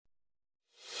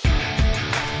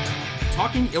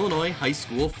talking Illinois high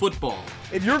school football.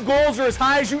 If your goals are as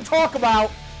high as you talk about,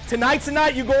 tonight's the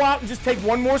night you go out and just take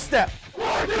one more step.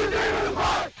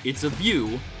 It's a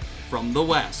view from the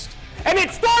West. And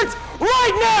it starts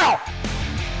right now!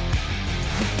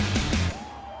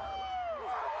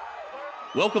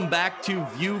 Welcome back to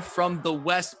View from the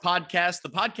West podcast, the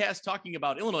podcast talking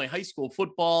about Illinois high school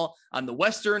football on the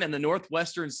western and the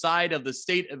northwestern side of the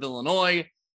state of Illinois.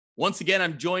 Once again,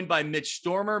 I'm joined by Mitch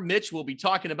Stormer. Mitch will be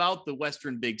talking about the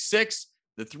Western Big Six,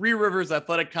 the Three Rivers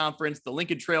Athletic Conference, the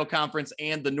Lincoln Trail Conference,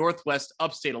 and the Northwest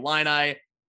Upstate Illini.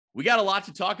 We got a lot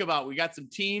to talk about. We got some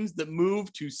teams that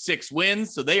moved to 6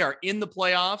 wins, so they are in the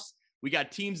playoffs. We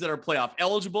got teams that are playoff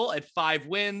eligible at 5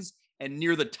 wins and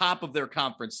near the top of their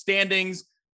conference standings.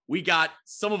 We got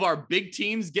some of our big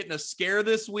teams getting a scare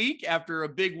this week after a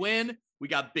big win. We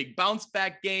got big bounce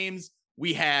back games.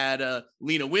 We had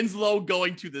Lena Winslow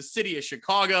going to the city of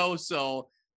Chicago. So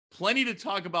plenty to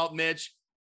talk about, Mitch.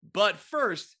 But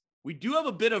first, we do have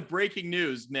a bit of breaking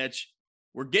news, Mitch.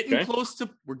 We're getting close to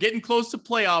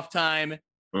playoff time.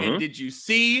 And did you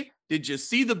see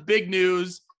the big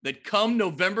news that come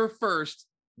November 1st,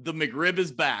 the McRib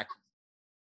is back?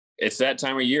 It's that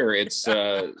time of year. It's,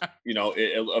 a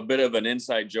bit of an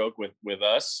inside joke with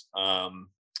us.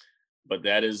 But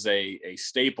that is a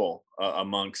staple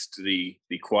amongst the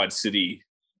Quad City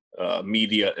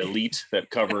media elite that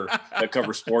cover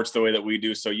sports the way that we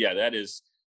do. So yeah, that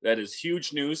is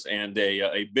huge news and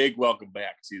a big welcome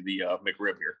back to the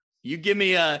McRib here. You give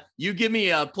me a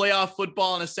playoff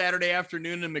football on a Saturday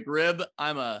afternoon in McRib,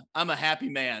 I'm a happy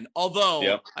man.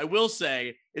 Although I will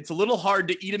say it's a little hard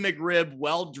to eat a McRib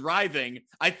while driving.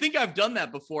 I think I've done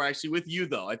that before actually with you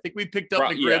though. I think we picked up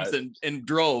McRibs and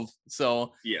drove.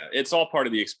 So yeah, it's all part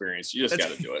of the experience. You just got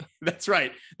to do it. That's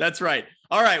right.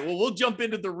 All right. Well, we'll jump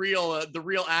into the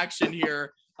real action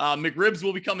here. McRibs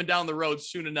will be coming down the road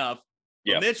soon enough.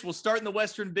 Yeah. Mitch, we'll start in the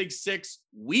Western Big Six,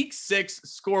 Week 6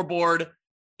 scoreboard.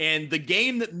 And the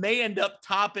game that may end up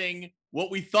topping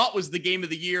what we thought was the game of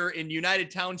the year in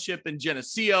United Township and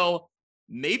Geneseo,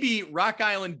 maybe Rock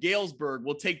Island Galesburg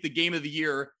will take the game of the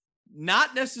year,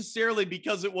 not necessarily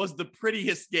because it was the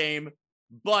prettiest game,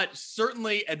 but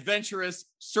certainly adventurous,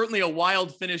 certainly a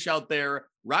wild finish out there.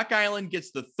 Rock Island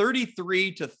gets the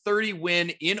 33-30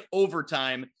 win in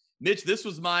overtime. Mitch, this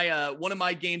was my one of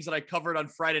my games that I covered on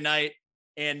Friday night.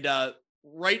 And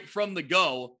right from the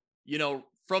go,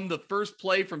 from the first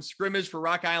play from scrimmage for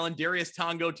Rock Island, Darius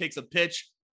Tongo takes a pitch,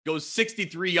 goes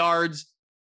 63 yards.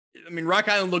 I mean, Rock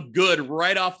Island looked good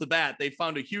right off the bat. They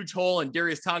found a huge hole, and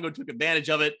Darius Tongo took advantage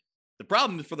of it. The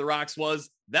problem for the Rocks was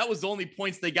that was the only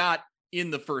points they got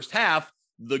in the first half.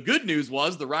 The good news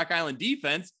was the Rock Island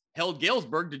defense held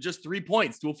Galesburg to just 3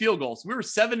 points to a field goal. So we were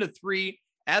 7-3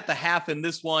 at the half in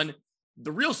this one.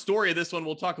 The real story of this one,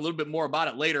 we'll talk a little bit more about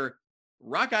it later.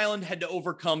 Rock Island had to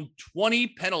overcome 20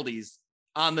 penalties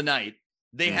on the night.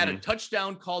 They had a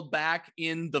touchdown called back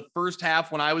in the first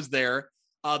half when I was there.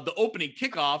 The opening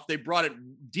kickoff, they brought it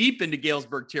deep into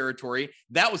Galesburg territory.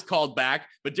 That was called back,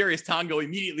 but Darius Tongo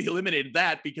immediately eliminated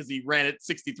that because he ran it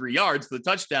 63 yards to the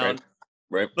touchdown.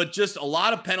 Right. But just a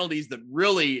lot of penalties that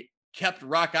really kept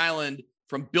Rock Island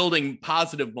from building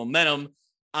positive momentum.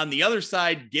 On the other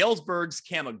side, Galesburg's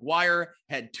Cam McGuire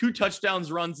had 2 touchdowns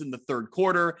runs in the third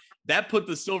quarter. That put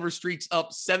the Silver Streaks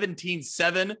up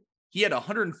 17-7. He had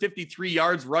 153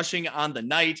 yards rushing on the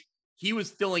night. He was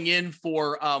filling in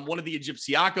for one of the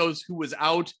Egyptiacos who was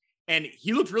out, and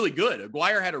he looked really good.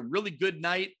 Aguirre had a really good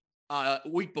night a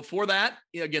week before that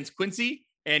against Quincy,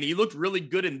 and he looked really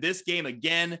good in this game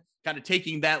again, kind of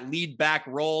taking that lead back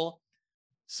role.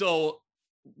 So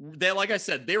they, like I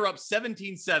said, they were up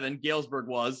 17-7, Galesburg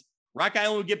was. Rock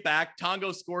Island would get back.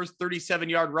 Tongo scores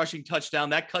 37-yard rushing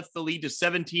touchdown. That cuts the lead to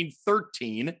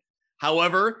 17-13.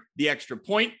 However, the extra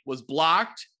point was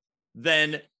blocked.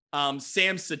 Then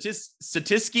Sam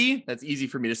Satiski, that's easy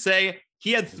for me to say,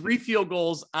 he had 3 field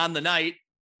goals on the night.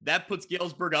 That puts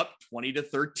Galesburg up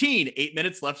 20-13, 8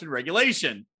 minutes left in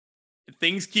regulation.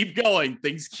 Things keep going.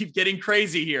 Things keep getting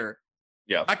crazy here.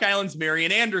 Yeah. Rock Island's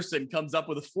Marion Anderson comes up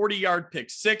with a 40-yard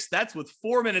pick 6. That's with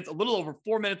a little over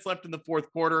 4 minutes left in the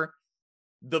fourth quarter.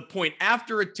 The point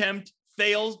after attempt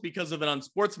fails because of an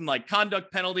unsportsmanlike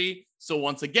conduct penalty. So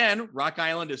once again, Rock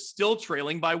Island is still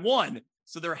trailing by 1.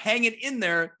 So they're hanging in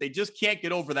there. They just can't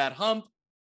get over that hump.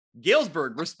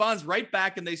 Galesburg responds right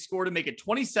back and they score to make it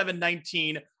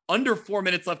 27-19, under 4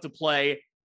 minutes left to play.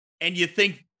 And you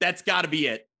think that's got to be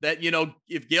it. That,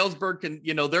 if Galesburg can,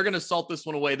 they're going to salt this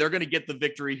one away. They're going to get the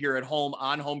victory here at home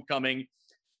on homecoming.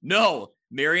 No,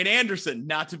 Marion Anderson,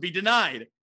 not to be denied.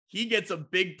 He gets a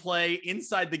big play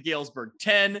inside the Galesburg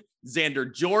 10.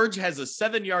 Xander George has a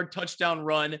 7-yard touchdown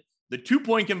run. The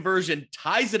 2-point conversion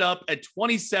ties it up at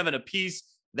 27 apiece.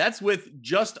 That's with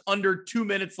just under 2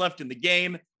 minutes left in the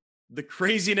game. The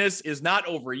craziness is not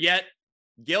over yet.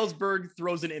 Galesburg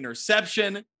throws an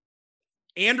interception.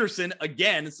 Anderson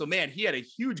again. So, man, he had a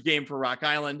huge game for Rock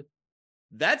Island.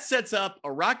 That sets up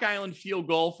a Rock Island field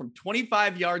goal from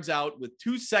 25 yards out with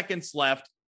 2 seconds left.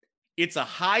 It's a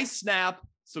high snap.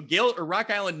 So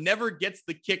Rock Island never gets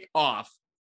the kick off.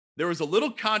 There was a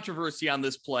little controversy on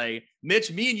this play. Mitch,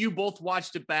 me and you both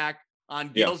watched it back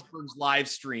on Galesburg's live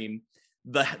stream.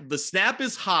 The snap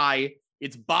is high.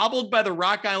 It's bobbled by the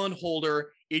Rock Island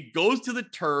holder. It goes to the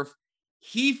turf.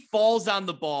 He falls on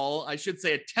the ball. I should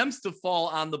say attempts to fall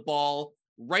on the ball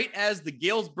right as the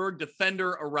Galesburg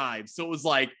defender arrives. So it was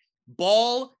like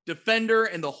ball, defender,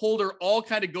 and the holder all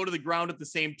kind of go to the ground at the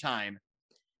same time.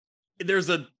 There's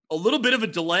a little bit of a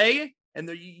delay, and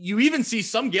you even see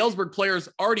some Galesburg players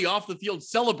already off the field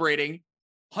celebrating.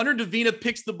 Hunter Davina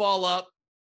picks the ball up.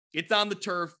 It's on the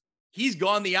turf. He's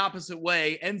gone the opposite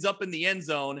way, ends up in the end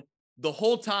zone. The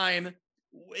whole time,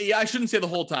 I shouldn't say the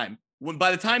whole time.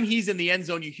 By the time he's in the end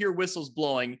zone, you hear whistles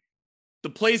blowing. The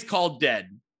play's called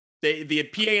dead. The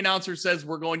PA announcer says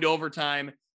we're going to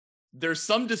overtime. There's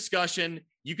some discussion.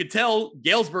 You could tell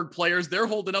Galesburg players, they're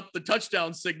holding up the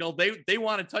touchdown signal. They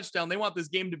want a touchdown. They want this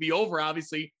game to be over,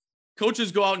 obviously.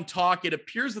 Coaches go out and talk. It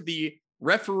appears that the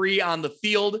referee on the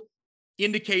field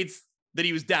indicates that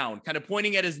he was down, kind of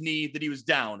pointing at his knee that he was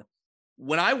down.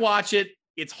 When I watch it,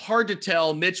 it's hard to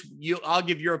tell. Mitch, I'll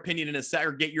give your opinion in a sec,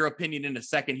 or get your opinion in a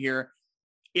second here.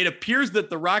 It appears that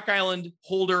the Rock Island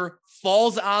holder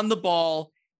falls on the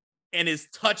ball and is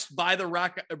touched by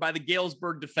the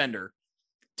Galesburg defender.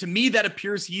 To me, that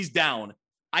appears he's down.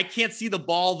 I can't see the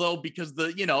ball though, because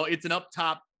it's an up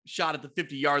top shot at the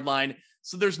 50-yard line.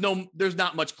 So there's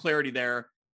not much clarity there,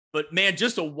 but man,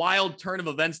 just a wild turn of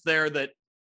events there.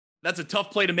 That's a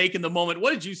tough play to make in the moment.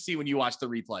 What did you see when you watched the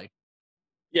replay?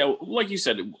 Yeah, like you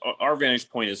said, our vantage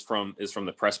point is from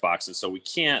the press boxes, so we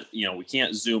can't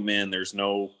zoom in. There's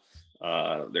no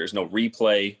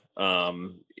replay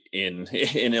in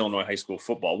Illinois high school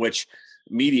football, which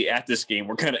media at this game,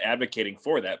 we're kind of advocating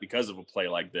for that because of a play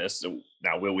like this. So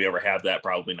now, will we ever have that?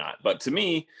 Probably not. But to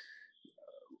me,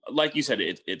 like you said,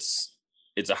 it's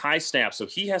a high snap, so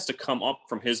he has to come up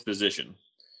from his position.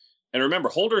 And remember,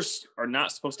 holders are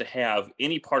not supposed to have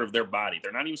any part of their body.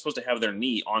 They're not even supposed to have their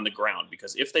knee on the ground,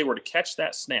 because if they were to catch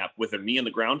that snap with their knee on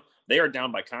the ground, they are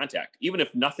down by contact. Even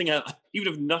if nothing on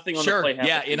the play happens.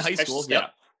 Yeah, in high school.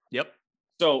 Yep.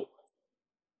 So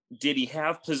did he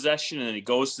have possession and he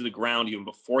goes to the ground even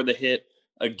before the hit?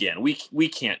 Again, we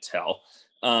can't tell.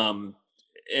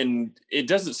 And it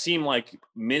doesn't seem like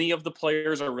many of the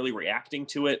players are really reacting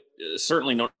to it.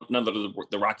 Certainly none of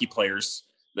the Rocky players.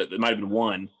 That might have been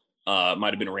one.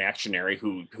 Might have been reactionary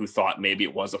who thought maybe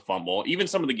it was a fumble. Even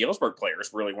some of the Galesburg players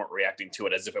really weren't reacting to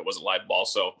it as if it was a live ball.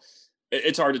 So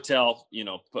it's hard to tell.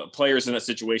 Players in that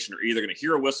situation are either going to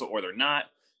hear a whistle or they're not.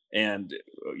 And,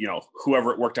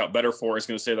 whoever it worked out better for is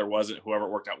going to say there wasn't. Whoever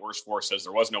it worked out worse for says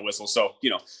there was no whistle. So,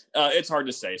 it's hard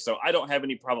to say. So I don't have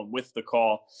any problem with the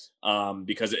call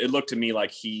because it looked to me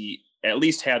like he at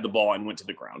least had the ball and went to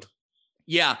the ground.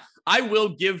 Yeah, I will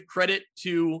give credit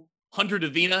to Hunter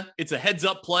Davina. It's a heads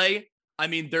up play. I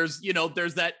mean, there's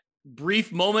that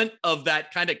brief moment of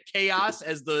that kind of chaos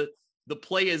as the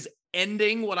play is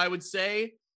ending, what I would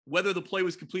say. Whether the play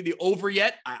was completely over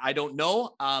yet, I don't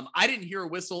know. I didn't hear a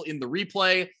whistle in the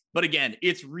replay, but again,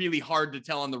 it's really hard to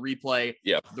tell on the replay.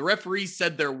 Yeah. The referee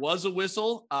said there was a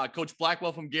whistle. Coach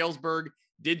Blackwell from Galesburg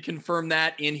did confirm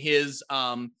that in his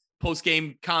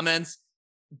post-game comments,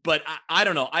 but I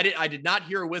don't know. I did not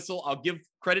hear a whistle. I'll give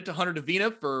credit to Hunter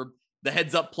Davina for the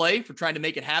heads up play, for trying to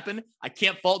make it happen. I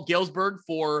can't fault Galesburg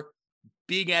for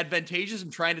being advantageous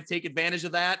and trying to take advantage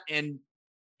of that and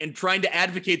trying to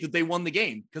advocate that they won the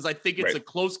game, because I think it's a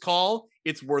close call.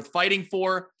 It's worth fighting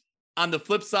for. On the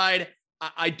flip side,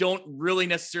 I don't really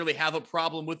necessarily have a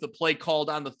problem with the play called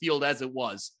on the field as it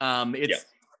was.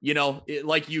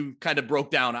 Like you kind of broke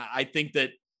down, I think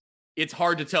that it's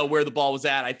hard to tell where the ball was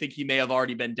at. I think he may have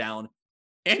already been down.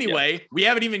 Anyway, we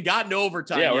haven't even gotten to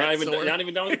overtime yet. We're not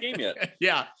even done with the game yet.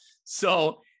 Yeah.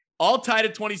 So all tied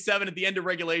at 27 at the end of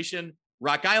regulation.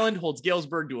 Rock Island holds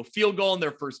Galesburg to a field goal in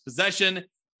their first possession.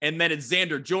 And then it's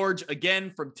Xander George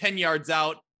again from 10 yards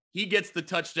out. He gets the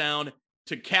touchdown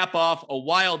to cap off a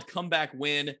wild comeback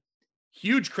win.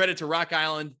 Huge credit to Rock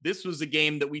Island. This was a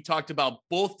game that we talked about.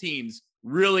 Both teams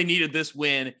really needed this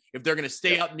win if they're going to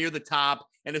stay up near the top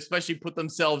and especially put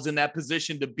themselves in that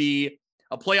position to be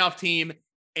a playoff team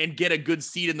and get a good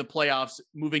seed in the playoffs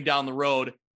moving down the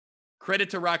road.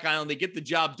 Credit to Rock Island. They get the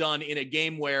job done in a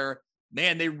game where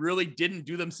man, they really didn't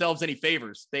do themselves any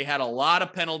favors. They had a lot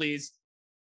of penalties,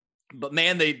 but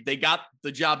man, they got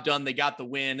the job done. They got the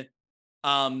win.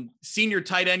 Senior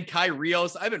tight end Kai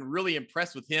Rios, I've been really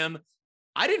impressed with him.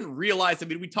 I didn't realize, I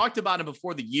mean, we talked about him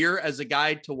before the year as a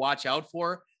guy to watch out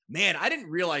for. Man, I didn't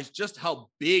realize just how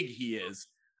big he is.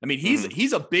 I mean,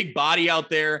 he's a big body out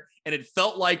there, and it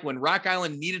felt like when Rock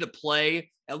Island needed a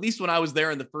play, at least when I was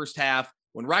there in the first half,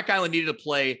 when Rock Island needed a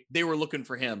play, they were looking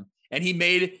for him. And he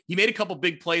made a couple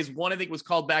big plays. One, I think, was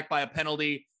called back by a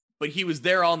penalty, but he was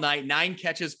there all night, 9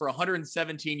 catches for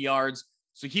 117 yards.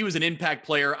 So he was an impact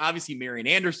player. Obviously, Marion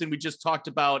Anderson, we just talked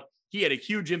about. He had a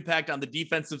huge impact on the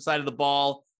defensive side of the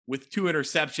ball with 2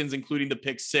 interceptions, including the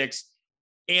pick 6,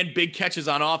 and big catches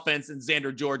on offense. And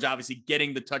Xander George, obviously,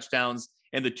 getting the touchdowns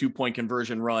and the 2-point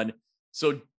conversion run.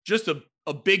 So just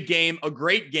a big game, a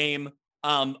great game.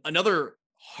 Another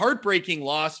heartbreaking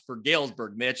loss for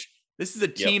Galesburg, Mitch. This is a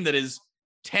team that is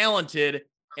talented,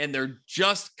 and they're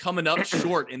just coming up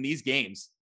short in these games.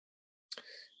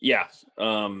 Yeah.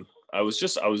 I was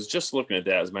just looking at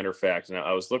that, as a matter of fact, and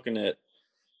I was looking at,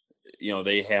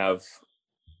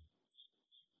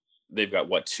 they've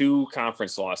got 2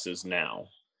 conference losses now,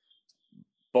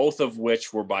 both of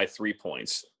which were by 3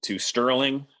 points, to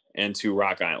Sterling and to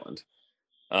Rock Island.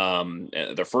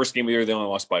 Their first game of the year, they only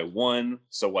lost by 1.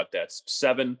 So that's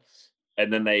 7.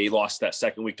 And then they lost that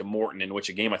second week to Morton, in which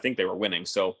a game I think they were winning.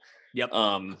 So,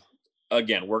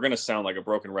 again, we're going to sound like a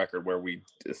broken record where we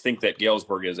think that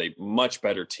Galesburg is a much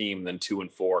better team than 2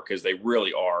 and 4, because they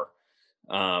really are.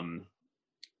 I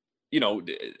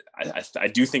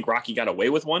do think Rocky got away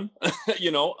with one.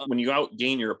 When you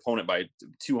outgain your opponent by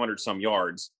 200 some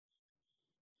yards,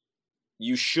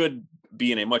 you should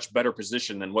be in a much better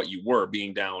position than what you were,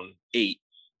 being down 8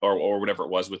 or whatever it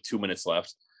was with 2 minutes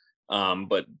left.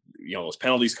 But those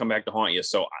penalties come back to haunt you.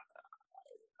 So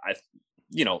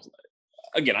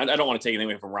again, I don't want to take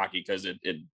anything away from Rocky, because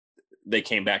they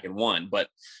came back and won, but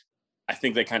I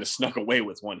think they kind of snuck away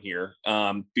with one here.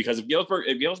 Because if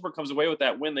Galesburg comes away with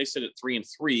that win, they sit at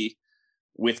 3-3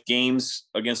 with games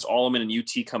against Alleman and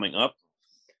UT coming up.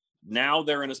 Now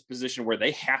they're in a position where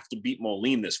they have to beat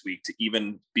Moline this week to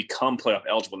even become playoff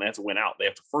eligible, and they have to win out. They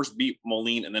have to first beat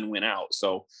Moline and then win out.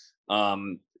 So,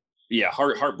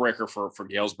 heartbreaker for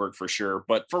Galesburg for sure.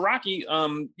 But for Rocky,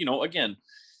 again,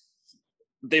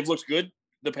 they've looked good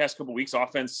the past couple of weeks.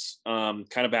 Offense kind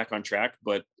of back on track,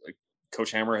 but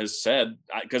Coach Hammer has said,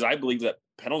 because I believe that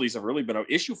penalties have really been an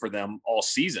issue for them all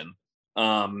season.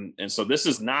 And so this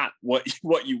is not what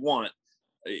you want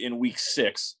in week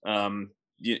 6. I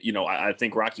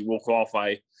think Rocky will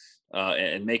qualify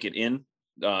and make it in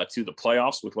to the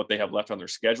playoffs with what they have left on their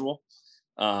schedule.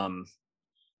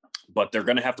 But they're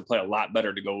going to have to play a lot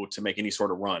better to make any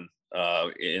sort of run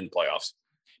in playoffs.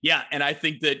 Yeah, and I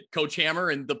think that Coach Hammer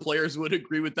and the players would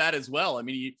agree with that as well. I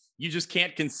mean, you just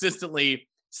can't consistently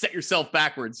set yourself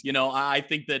backwards. I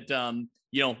think that,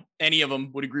 any of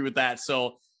them would agree with that.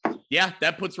 So, yeah,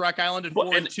 that puts Rock Island at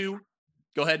 4-2.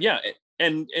 Go ahead. Yeah,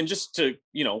 and just to,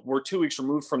 we're 2 weeks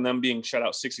removed from them being shut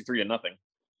out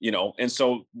 63-0, and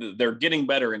so they're getting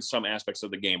better in some aspects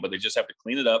of the game, but they just have to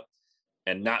clean it up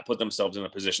and not put themselves in a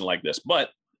position like this. But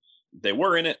they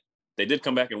were in it. They did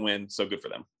come back and win, so good for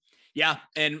them. Yeah,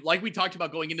 and like we talked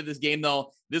about going into this game,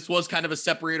 though, this was kind of a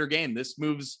separator game. This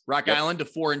moves Rock Island to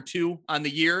 4-2 on the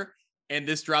year, and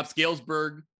this drops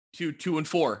Galesburg to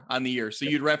 2-4 on the year. So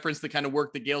you'd reference the kind of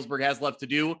work that Galesburg has left to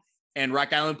do, and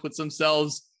Rock Island puts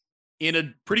themselves in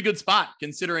a pretty good spot,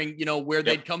 considering, where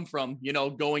they'd come from,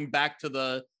 going back to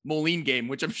the Moline game,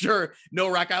 which I'm sure no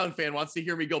Rock Island fan wants to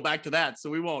hear me go back to that. So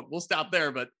we won't. We'll stop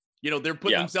there. But, they're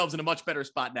putting themselves in a much better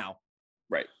spot now.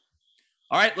 Right.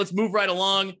 All right, let's move right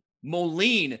along.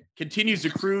 Moline continues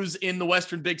to cruise in the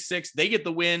Western Big Six. They get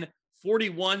the win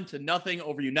 41-0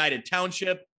 over United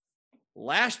Township.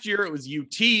 Last year, it was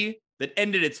UT that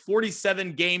ended its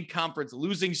 47-game conference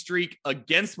losing streak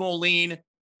against Moline.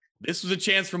 This was a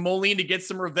chance for Moline to get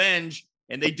some revenge,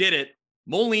 and they did it.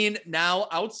 Moline now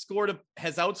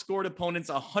has outscored opponents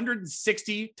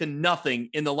 160-0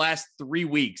 in the last 3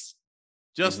 weeks.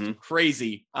 Just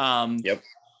crazy. The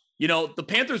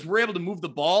Panthers were able to move the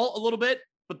ball a little bit,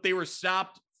 but they were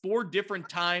stopped 4 different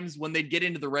times when they'd get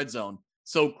into the red zone.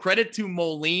 So credit to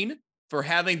Moline for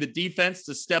having the defense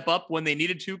to step up when they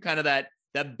needed to, kind of that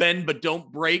bend but don't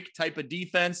break type of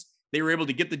defense. They were able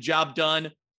to get the job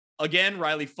done. Again,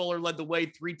 Riley Fuller led the way,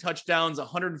 3 touchdowns,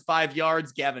 105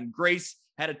 yards. Gavin Grace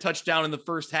had a touchdown in the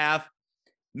first half.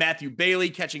 Matthew Bailey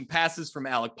catching passes from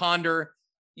Alec Ponder.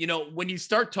 When you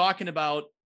start talking about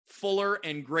Fuller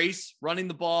and Grace running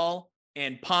the ball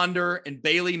and Ponder and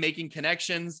Bailey making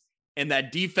connections, and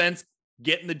that defense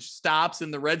getting the stops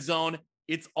in the red zone.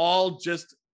 It's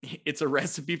a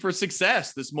recipe for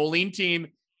success. This Moline team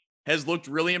has looked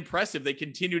really impressive. They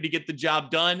continue to get the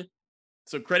job done.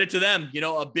 So credit to them,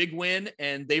 a big win,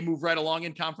 and they move right along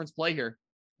in conference play here.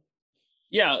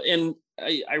 Yeah. And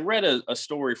I read a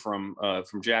story from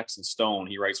Jackson Stone.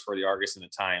 He writes for the Argus and the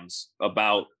Times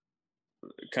about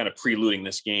kind of preluding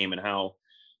this game and how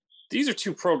these are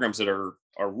two programs that are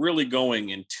really going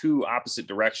in two opposite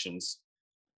directions,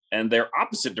 and they're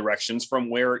opposite directions from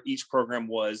where each program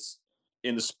was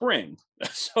in the spring.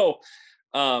 So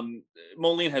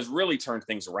Moline has really turned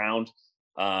things around.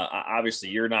 Obviously,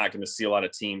 you're not going to see a lot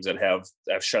of teams that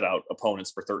have shut out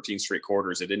opponents for 13 straight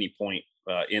quarters at any point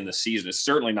in the season. It's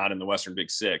certainly not in the Western Big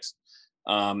Six.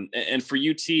 And for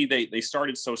UT, they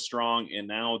started so strong, and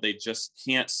now they just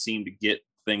can't seem to get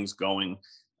things going.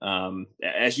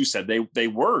 As you said, they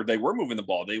were moving the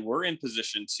ball. They were in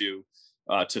position to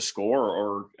score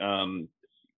or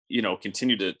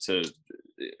continue to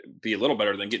be a little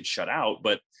better than getting shut out,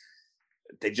 but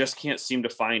they just can't seem to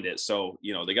find it. So,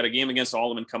 they got a game against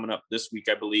Alleman coming up this week,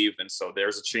 I believe. And so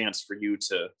there's a chance for you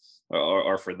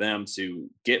or for them to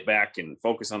get back and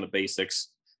focus on the basics.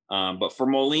 But for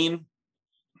Moline,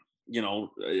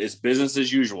 it's business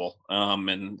as usual.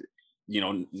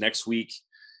 Next week,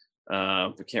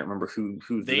 I can't remember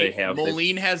who they have.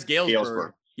 Moline has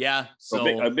Galesburg. Yeah. So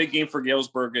a big game for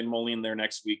Galesburg and Moline there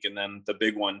next week. And then the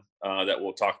big one that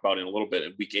we'll talk about in a little bit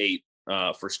in week 8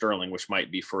 for Sterling, which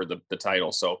might be for the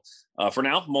title. So for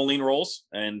now, Moline rolls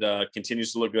and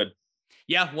continues to look good.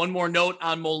 Yeah. One more note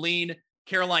on Moline.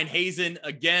 Caroline Hazen,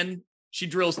 again, she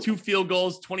drills 2 field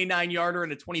goals, 29-yarder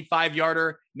and a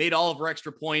 25-yarder, made all of her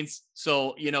extra points.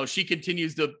 So, she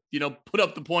continues to, put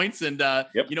up the points and,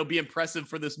 be impressive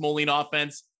for this Moline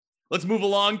offense. Let's move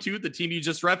along to the team you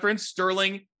just referenced,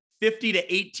 Sterling,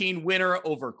 50-18 winner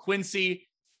over Quincy.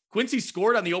 Quincy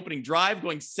scored on the opening drive,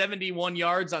 going 71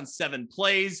 yards on 7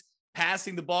 plays,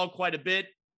 passing the ball quite a bit.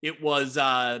 It was,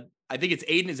 I think it's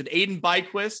Aiden. Is it Aiden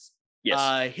Byquist?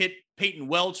 Yes. Hit Peyton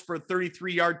Welch for a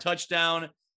 33-yard touchdown.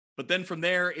 But then from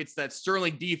there, it's that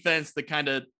Sterling defense that kind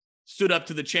of stood up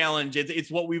to the challenge. It's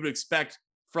what we would expect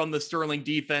from the Sterling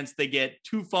defense. They get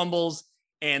 2 fumbles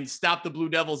and stop the Blue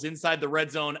Devils inside the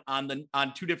red zone on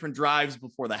 2 different drives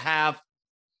before the half.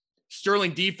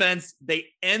 Sterling defense, they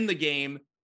end the game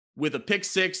with a pick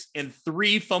 6 and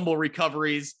 3 fumble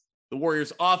recoveries. The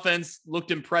Warriors offense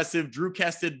looked impressive. Drew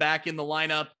Kested back in the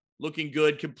lineup, looking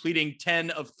good, completing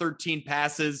 10 of 13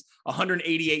 passes,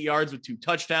 188 yards with 2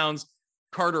 touchdowns.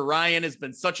 Carter Ryan has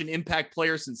been such an impact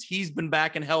player since he's been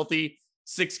back and healthy.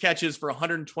 6 catches for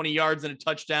 120 yards and a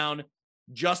touchdown.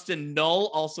 Justin Null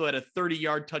also had a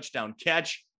 30-yard touchdown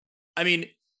catch. I mean,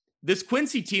 this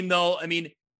Quincy team, though,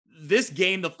 this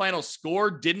game, the final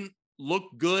score didn't look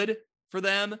good for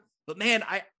them. But, man,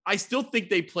 I still think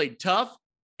they played tough.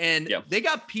 And they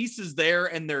got pieces there,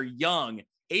 and they're young.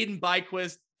 Aiden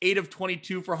Byquist, 8 of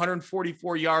 22 for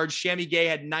 144 yards. Shammy Gay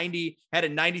had a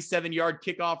 97-yard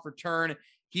kickoff return.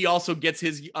 He also gets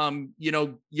his,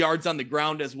 yards on the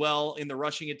ground as well in the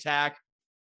rushing attack.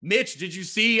 Mitch, did you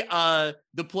see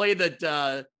the play that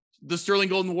the Sterling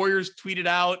Golden Warriors tweeted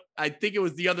out? I think it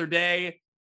was the other day.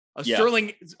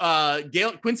 Sterling,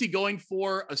 Quincy going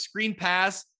for a screen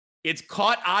pass. It's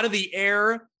caught out of the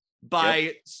air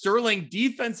by Sterling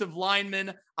defensive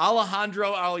lineman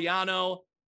Alejandro Aliano.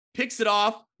 Picks it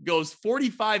off, goes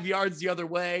 45 yards the other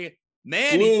way.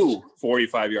 Man, flew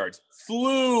 45 yards.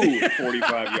 Flew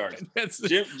 45 yards.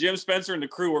 Jim Spencer and the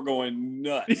crew were going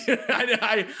nuts.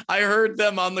 I heard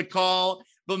them on the call.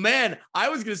 But, man, I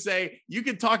was going to say, you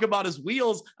could talk about his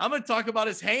wheels. I'm going to talk about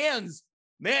his hands.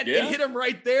 Man, it hit him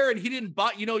right there, and he didn't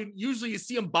 – usually you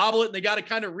see him bobble it, and they got to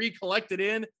kind of recollect it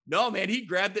in. No, man, he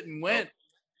grabbed it and went.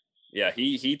 Yeah,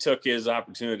 he took his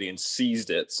opportunity and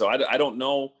seized it. So I don't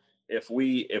know if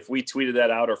we tweeted that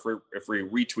out or if we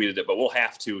retweeted it, but we'll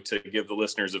have to give the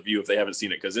listeners a view if they haven't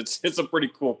seen it, because it's a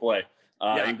pretty cool play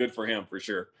and good for him for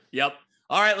sure. Yep.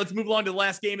 All right, let's move along to the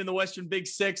last game in the Western Big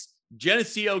Six.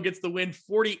 Geneseo gets the win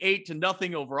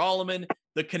 48-0 over Alleman.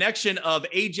 The connection of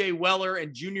AJ Weller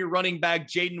and junior running back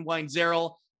Jaden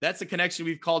Weinzerl, that's a connection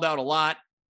we've called out a lot.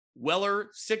 Weller,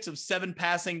 6 of 7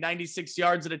 passing, 96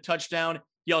 yards and a touchdown.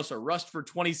 He also rushed for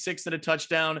 26 and a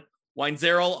touchdown.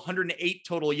 Weinzerl, 108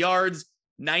 total yards,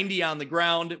 90 on the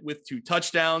ground with 2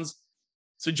 touchdowns.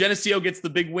 So Geneseo gets the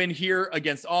big win here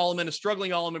against Alleman, a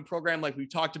struggling Alleman program like we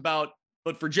talked about.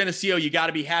 But for Geneseo, you got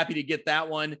to be happy to get that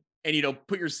one and,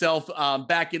 put yourself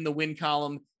back in the win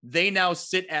column. They now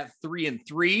sit at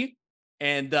 3-3,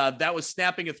 and that was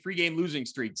snapping a 3-game losing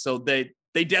streak. So they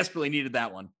desperately needed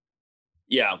that one.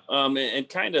 Yeah. And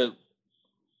kind of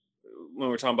when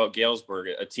we're talking about Galesburg,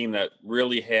 a team that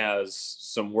really has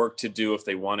some work to do if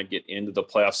they want to get into the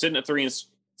playoffs. Sitting at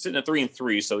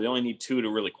 3-3, so they only need 2 to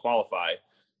really qualify.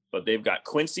 But they've got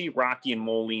Quincy, Rocky, and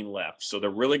Moline left, so they're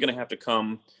really going to have to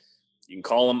come. You can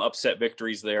call them upset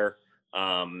victories there.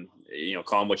 Call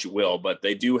them what you will, but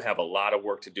they do have a lot of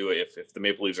work to do if the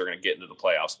Maple Leafs are going to get into the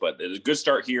playoffs. But it's a good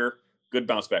start here, good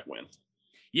bounce back win.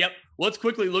 Yep. Let's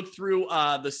quickly look through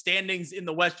the standings in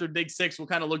the Western Big Six. We'll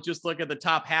kind of look at the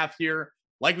top half here.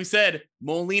 Like we said,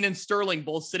 Moline and Sterling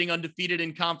both sitting undefeated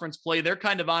in conference play. They're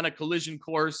kind of on a collision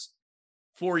course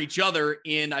for each other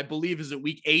in, I believe, is it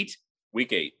week 8?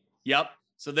 Week 8. Yep.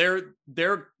 So they're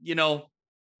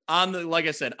on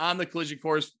the collision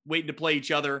course, waiting to play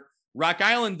each other. Rock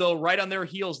Island, though, right on their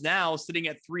heels now, sitting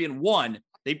at 3-1.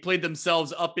 They played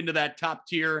themselves up into that top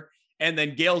tier. And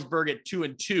then Galesburg at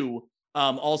 2-2.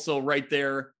 Also right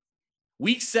there.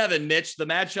 Week 7, Mitch, the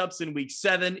matchups in week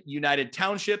 7, United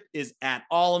Township is at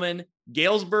Alleman,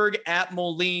 Galesburg at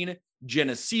Moline,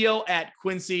 Geneseo at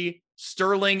Quincy,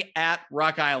 Sterling at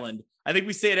Rock Island. I think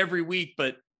we say it every week,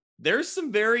 but there's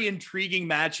some very intriguing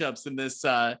matchups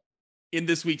in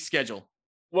this week's schedule.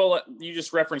 Well, you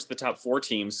just referenced the top 4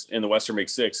 teams in the Western Big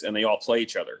Six, and they all play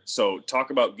each other. So talk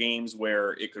about games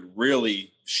where it could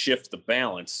really shift the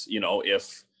balance.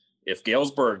 If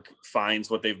Galesburg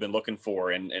finds what they've been looking for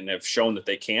and have shown that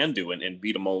they can do and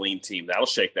beat a Moline team, that'll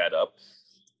shake that up.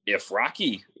 If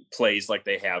Rocky plays like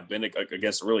they have been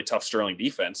against a really tough Sterling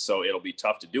defense, so it'll be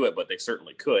tough to do it, but they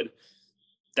certainly could.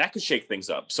 That could shake things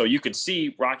up. So you could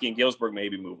see Rocky and Galesburg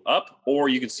maybe move up, or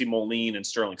you could see Moline and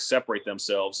Sterling separate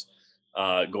themselves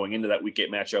going into that week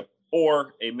 8 matchup,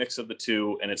 or a mix of the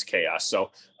two, and it's chaos. So,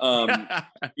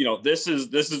 this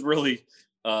is really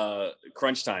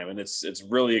crunch time, and it's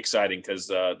really exciting because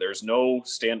there's no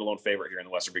standalone favorite here in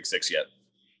the Western Big Six yet.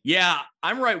 Yeah,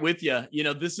 I'm right with you.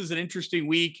 This is an interesting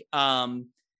week.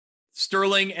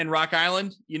 Sterling and Rock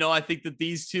Island, I think that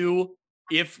these two,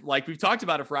 if like we've talked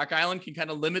about, if Rock Island can kind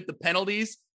of limit the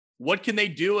penalties, what can they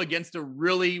do against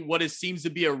seems to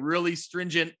be a really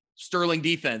stringent Sterling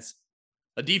defense,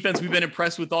 a defense we've been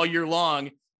impressed with all year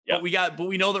long. Yep. But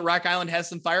we know that Rock Island has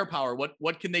some firepower.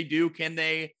 What can they do? Can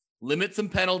they limit some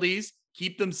penalties,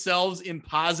 keep themselves in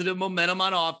positive momentum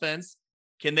on offense?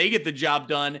 Can they get the job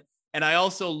done? And I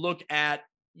also look at,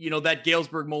 that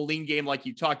Galesburg Moline game, like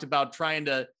you talked about,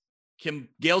 can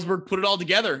Galesburg put it all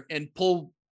together and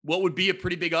pull what would be a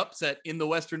pretty big upset in the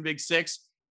Western Big Six?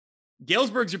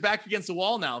 Galesburgs are back against the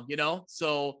wall now,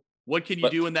 so what can you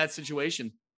do in that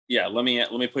situation? Yeah. Let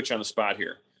me put you on the spot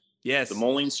here. Yes. The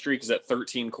Moline streak is at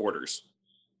 13 quarters.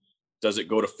 Does it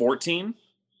go to 14?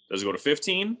 Does it go to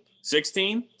 15?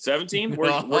 16, 17?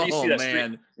 Where do you see that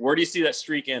streak? Where do you see that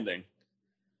streak ending?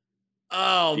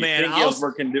 Oh, man. Do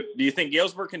you think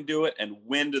Galesburg can do it, and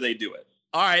when do they do it?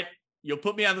 All right. You'll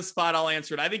put me on the spot. I'll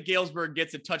answer it. I think Galesburg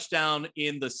gets a touchdown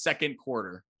in the second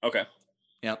quarter. Okay.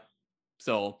 Yep.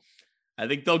 So I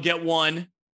think they'll get one.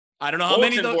 I don't know how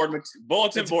many.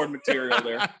 Bulletin board material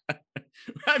there.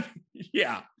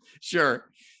 Yeah, sure.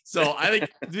 So I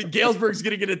think Galesburg's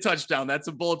going to get a touchdown. That's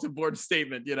a bulletin board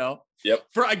statement, Yep.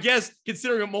 For, I guess,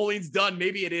 considering what Moline's done,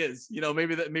 maybe it is,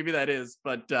 maybe that is.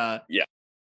 But yeah.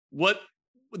 What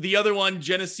the other one,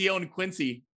 Geneseo and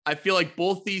Quincy, I feel like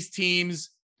both these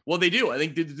teams, well, they do. I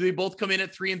think, do they both come in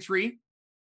at 3-3?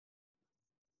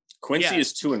 Quincy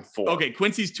is 2-4. Okay.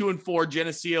 Quincy's 2-4.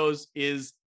 Geneseo's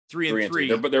is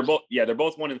 3-3. They're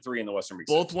both 1-3 in the Western Big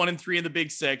Six. Both 1-3 in the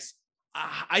Big Six.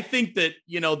 I think that,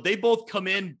 they both come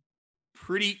in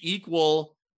pretty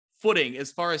equal footing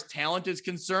as far as talent is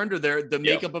concerned, or the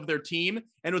makeup of their team.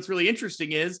 And what's really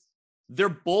interesting is they're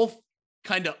both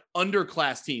kind of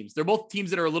underclass teams. They're both teams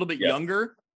that are a little bit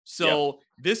younger. So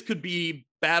this could be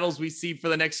battles we see for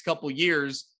the next couple of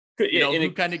years,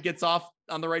 who kind of gets off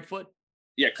on the right foot.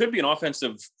 Yeah. It could be an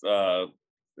offensive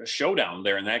showdown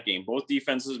there in that game. Both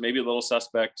defenses, maybe a little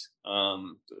suspect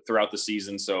throughout the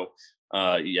season. So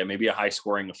maybe a high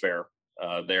scoring affair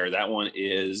there. That one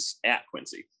is at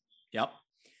Quincy. Yep.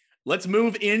 Let's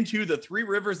move into the Three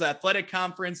Rivers Athletic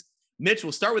Conference. Mitch,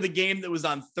 we'll start with a game that was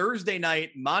on Thursday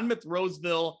night. Monmouth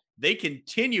Roseville, they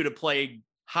continue to play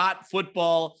hot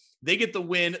football. They get the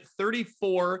win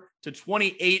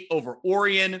 34-28 over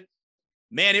Orion.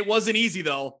 Man, it wasn't easy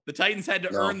though. The Titans had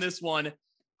to earn this one.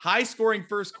 High scoring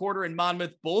first quarter in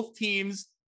Monmouth. Both teams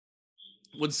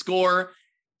would score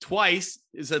twice.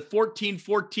 It's a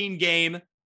 14-14 game.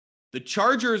 The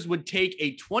Chargers would take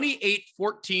a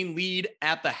 28-14 lead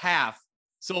at the half.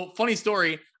 So funny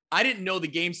story. I didn't know the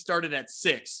game started at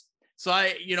 6. So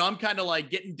I'm kind of like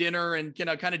getting dinner and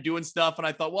kind of doing stuff. And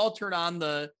I thought, well, I'll turn on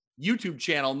the YouTube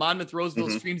channel. Monmouth Roseville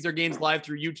streams their games live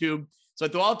through YouTube. So I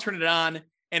thought I'll turn it on,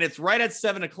 and it's right at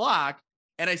 7:00,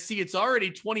 and I see it's already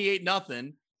 28-0.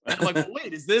 And I'm like, well,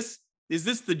 wait, is this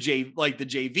the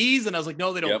JVs? And I was like,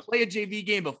 no, they don't play a JV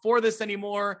game before this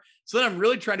anymore. So then I'm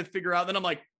really trying to figure out. Then I'm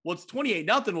like, well, it's 28-0.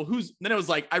 Well, then it was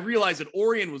like, I realized that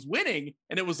Orion was winning,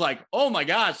 and it was like, oh my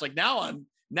gosh, like now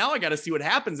I got to see what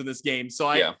happens in this game. So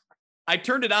I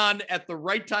turned it on at the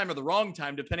right time or the wrong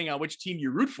time, depending on which team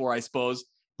you root for, I suppose.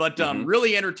 But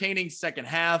really entertaining second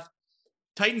half.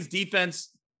 Titans defense,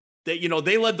 that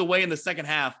they led the way in the second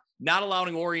half, not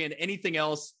allowing Orion anything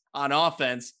else on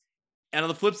offense. And on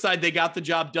the flip side, they got the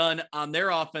job done on their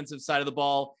offensive side of the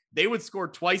ball. They would score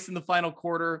twice in the final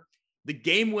quarter. The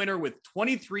game winner with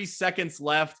 23 seconds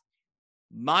left.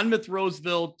 Monmouth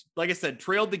Roseville, like I said,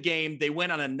 trailed the game. They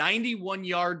went on a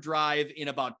 91-yard drive in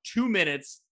about 2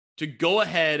 minutes to go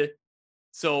ahead.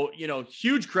 So,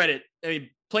 huge credit. I mean,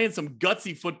 playing some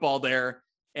gutsy football there,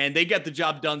 and they get the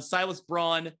job done. Silas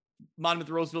Braun, Monmouth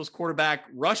Roseville's quarterback,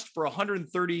 rushed for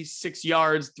 136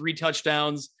 yards, 3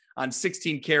 touchdowns on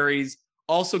 16 carries,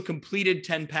 also completed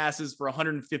 10 passes for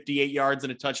 158 yards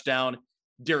and a touchdown.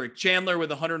 Derek Chandler with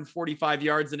 145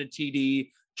 yards and a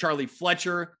TD. Charlie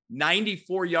Fletcher,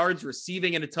 94 yards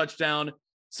receiving and a touchdown.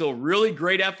 So really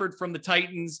great effort from the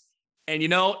Titans. And,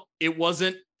 it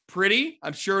wasn't pretty.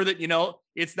 I'm sure that,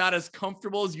 it's not as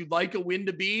comfortable as you'd like a win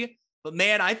to be. But,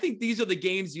 man, I think these are the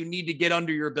games you need to get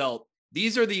under your belt.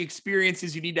 These are the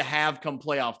experiences you need to have come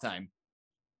playoff time.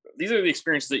 These are the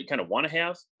experiences that you kind of want to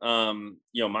have.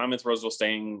 Monmouth Roseville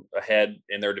staying ahead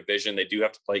in their division. They do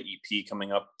have to play EP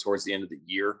coming up towards the end of the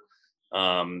year.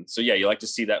 You like to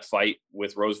see that fight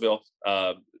with Roseville.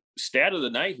 Stat of the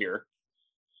night here: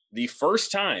 the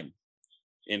first time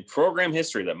in program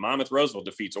history that Monmouth Roseville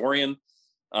defeats Orion.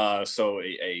 So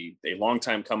a long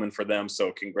time coming for them.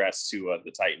 So congrats to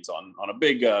the Titans on a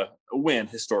big win,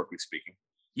 historically speaking.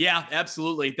 Yeah,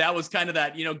 absolutely. That was kind of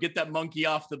that, get that monkey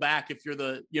off the back if you're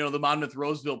the Monmouth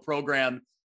Roseville program,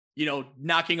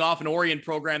 knocking off an Orion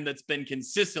program that's been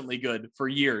consistently good for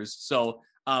years. So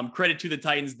credit to the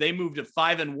Titans. They moved to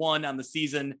 5-1 on the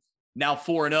season, now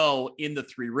 4-0 in the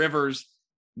Three Rivers.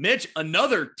 Mitch,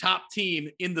 another top team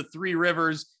in the Three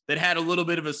Rivers that had a little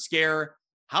bit of a scare.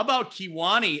 How about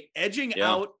Kewanee edging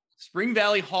out Spring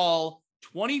Valley Hall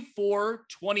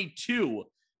 24-22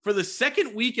 for the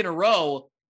second week in a row?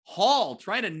 Hall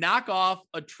trying to knock off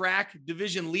a track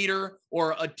division leader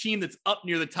or a team that's up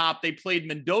near the top. They played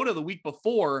Mendota the week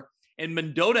before, and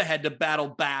Mendota had to battle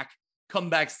back,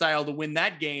 comeback style, to win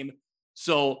that game.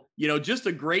 So, just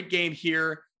a great game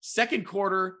here. Second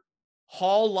quarter,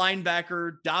 Hall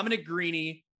linebacker Dominic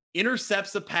Greeny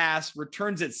intercepts a pass,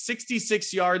 returns it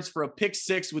 66 yards for a pick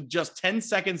six with just 10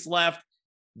 seconds left.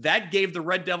 That gave the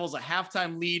Red Devils a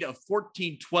halftime lead of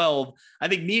 14-12. I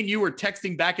think me and you were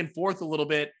texting back and forth a little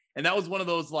bit, and that was one of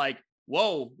those like,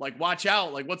 whoa, like watch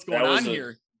out, like what's going on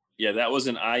here? Yeah, that was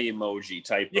an eye emoji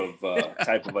type of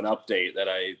an update that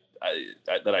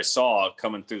I saw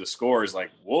coming through the scores.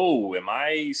 Like, whoa, am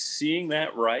I seeing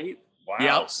that right? Wow.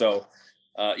 Yep. So,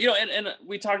 and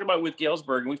we talked about it with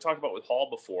Galesburg, and we've talked about it with Hall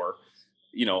before.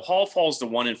 Hall falls to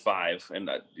 1-5, and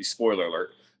spoiler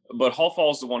alert, but Hall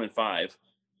falls to 1-5.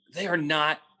 They are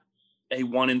not a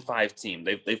 1-5 team.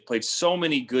 They've played so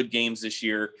many good games this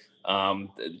year,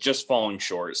 just falling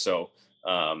short. So,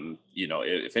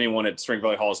 if anyone at Spring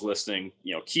Valley Hall is listening,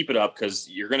 keep it up, because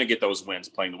you're going to get those wins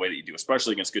playing the way that you do,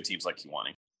 especially against good teams like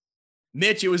Kewanee.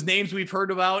 Mitch, it was names we've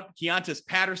heard about. Keontis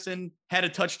Patterson had a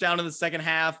touchdown in the second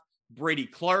half. Brady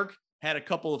Clark had a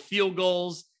couple of field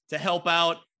goals to help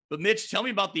out. But Mitch, tell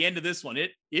me about the end of this one.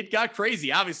 It got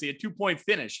crazy, obviously, a 2-point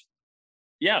finish.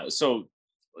 Yeah. So,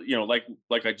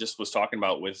 like I just was talking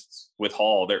about with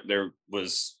Hall, there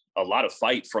was a lot of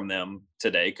fight from them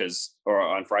today, or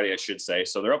on Friday, I should say.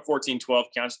 So they're up 14-12.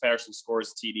 Keontis Patterson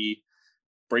scores TD.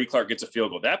 Brady Clark gets a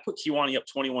field goal. That put Kewanee up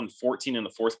 21-14 in the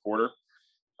fourth quarter.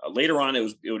 Later on, it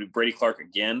would be Brady Clark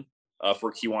again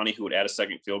for Kewanee, who would add a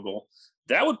second field goal.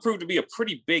 That would prove to be a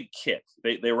pretty big kick.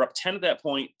 They were up 10 at that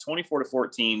point,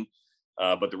 24-14.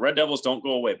 But the Red Devils don't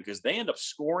go away, because they end up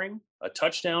scoring a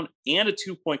touchdown and a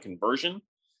 2-point conversion.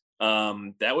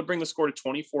 That would bring the score to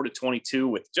 24-22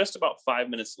 with just about 5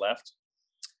 minutes left.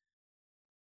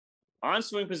 On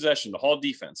swing possession, the Hall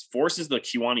defense forces the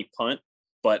Kewanee punt,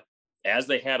 but as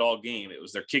they had all game, it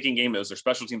was their kicking game. It was their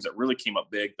special teams that really came up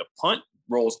big. The punt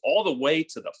rolls all the way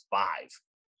to the 5,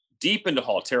 deep into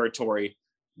Hall territory.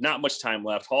 Not much time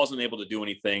left. Hall's unable to do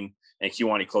anything, and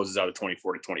Kewanee closes out a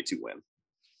 24-22 win.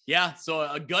 Yeah, so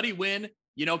a gutty win,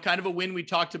 kind of a win we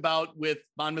talked about with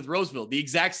Monmouth Roseville, the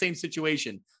exact same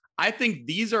situation. I think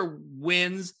these are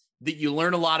wins that you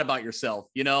learn a lot about yourself.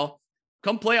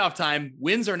 come playoff time,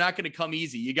 wins are not going to come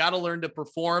easy. You got to learn to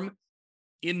perform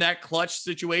in that clutch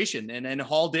situation. And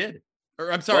Hall did,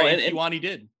 or I'm sorry, Kewaunee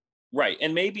did. Right.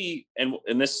 And maybe, and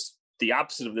this, the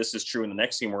opposite of this is true in the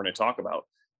next team we're going to talk about.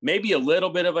 Maybe a little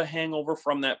bit of a hangover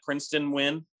from that Princeton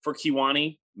win for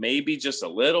Kewaunee. Maybe just a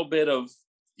little bit of,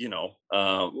 you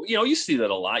see that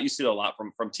a lot. You see that a lot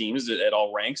from teams at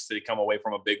all ranks. They come away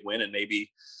from a big win and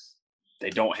maybe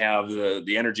they don't have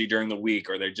the energy during the week,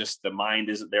 or they're just, the mind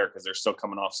isn't there because they're still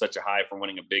coming off such a high from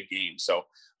winning a big game. So,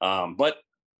 but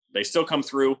they still come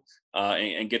through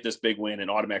and get this big win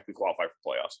and automatically qualify for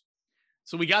playoffs.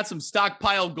 So we got some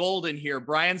stockpile gold in here.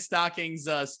 Brian Stocking's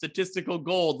statistical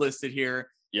gold listed here.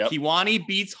 Yep. Kewaunee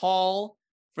beats Hall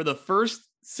for the first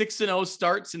 6-0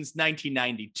 start since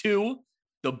 1992.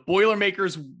 The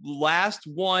Boilermakers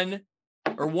won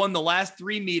the last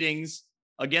 3 meetings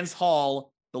against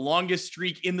Hall, the longest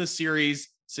streak in the series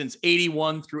since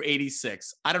 81 through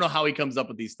 86. I don't know how he comes up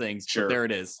with these things. Sure. But there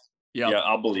it is. Yep. Yeah,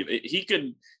 I'll believe it. He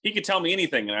could tell me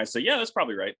anything, and I say, yeah, that's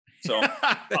probably right. So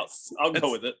I'll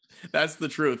go with it. That's the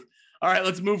truth. All right,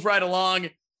 let's move right along.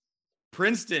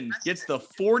 Princeton gets the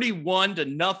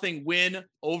 41-0 win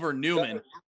over Newman.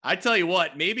 I tell you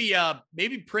what, maybe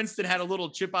Princeton had a little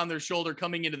chip on their shoulder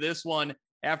coming into this one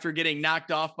after getting knocked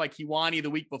off by Kewaunee the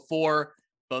week before.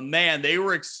 But man, they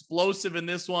were explosive in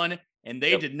this one, and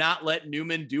they did not let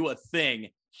Newman do a thing.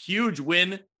 Huge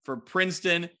win for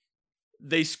Princeton.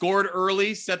 They scored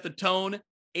early, set the tone.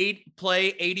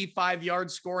 8-play, 85-yard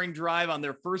scoring drive on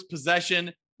their first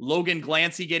possession. Logan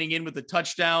Glancy getting in with the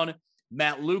touchdown.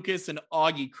 Matt Lucas and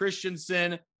Augie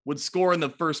Christensen would score in the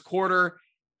first quarter.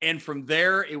 And from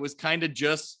there, it was kind of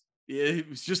just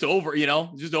over, just over.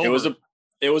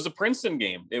 It was a Princeton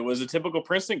game. It was a typical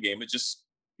Princeton game. It just,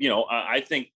 I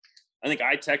think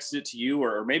I texted it to you,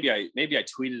 or maybe I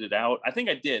tweeted it out. I think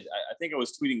I did. I think I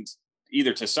was tweeting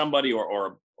either to somebody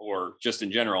or just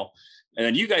in general. And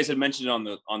then you guys had mentioned on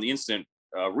the Instant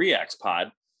Reacts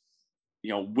pod,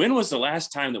 when was the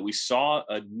last time that we saw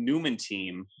a Newman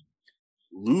team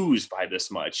lose by this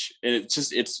much? And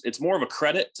it's more of a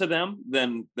credit to them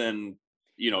than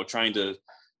trying to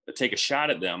take a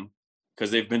shot at them, because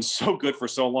they've been so good for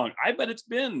so long. I bet it's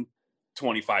been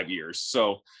 25 years.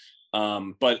 So,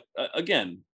 but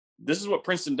again, this is what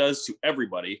Princeton does to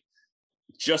everybody.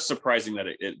 Just surprising that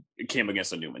it came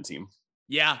against a Newman team.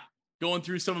 Yeah. Going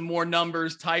through some more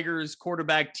numbers, Tigers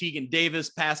quarterback Tegan Davis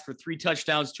passed for 3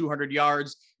 touchdowns, 200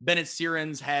 yards. Bennett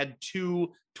Sirens had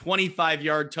 2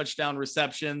 25-yard touchdown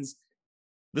receptions.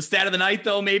 The stat of the night,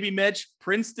 though, maybe, Mitch,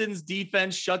 Princeton's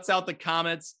defense shuts out the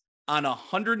Comets on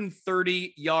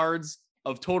 130 yards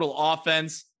of total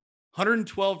offense,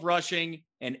 112 rushing,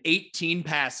 and 18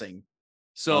 passing.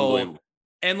 So,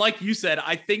 and like you said,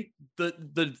 I think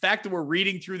the fact that we're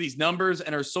reading through these numbers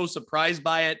and are so surprised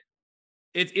by it,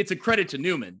 it's a credit to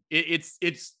Newman. It's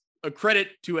a credit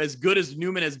to as good as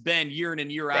Newman has been year in and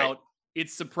year out.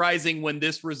 It's surprising when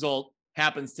this result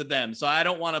happens to them. So I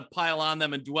don't want to pile on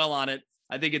them and dwell on it.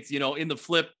 I think it's, in the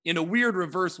flip, in a weird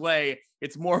reverse way,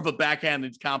 it's more of a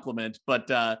backhanded compliment. But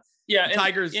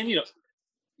Tigers.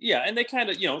 And they kind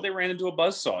of, they ran into a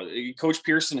buzzsaw. Coach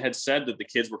Pearson had said that the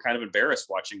kids were kind of embarrassed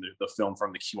watching the film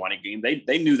from the Kewaunee game.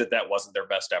 They knew that wasn't their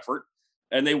best effort,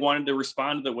 and they wanted to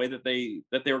respond to the way that they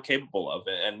were capable of.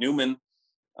 And Newman,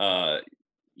 they're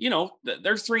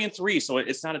 3-3, so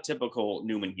it's not a typical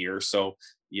Newman year. So,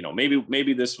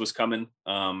 maybe this was coming,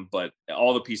 but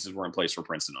all the pieces were in place for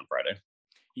Princeton on Friday.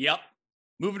 Yep.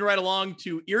 Moving right along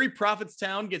to Erie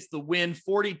Prophetstown gets the win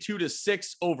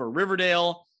 42-6 over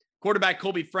Riverdale. Quarterback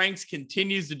Colby Franks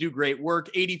continues to do great work,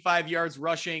 85 yards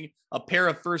rushing, a pair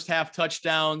of first half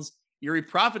touchdowns. Erie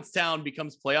Prophetstown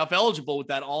becomes playoff eligible with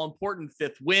that all-important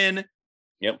 5th win.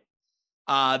 Yep.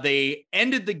 They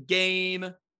ended the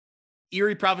game.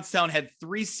 Erie Prophetstown had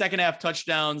 3 second half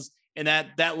touchdowns, and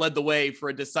that led the way for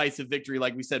a decisive victory,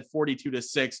 like we said,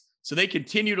 42-6. So they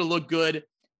continue to look good.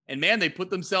 And man, they put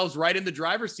themselves right in the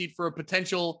driver's seat for a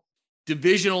potential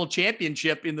divisional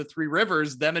championship in the Three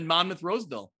Rivers, them and Monmouth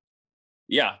Roseville.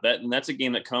 Yeah, that's a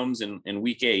game that comes in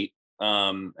week 8.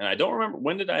 And I don't remember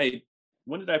when did I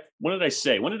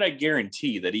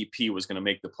guarantee that EP was going to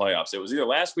make the playoffs? It was either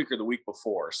last week or the week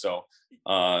before. So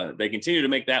they continue to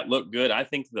make that look good. I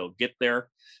think they'll get there.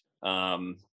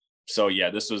 So yeah,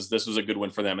 this was a good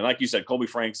win for them. And like you said, Colby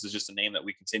Franks is just a name that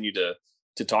we continue to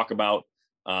talk about.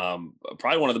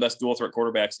 Probably one of the best dual threat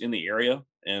quarterbacks in the area.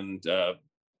 And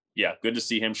good to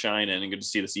see him shine, and good to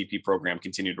see the CP program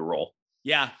continue to roll.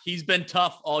 Yeah, he's been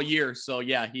tough all year. So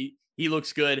yeah, he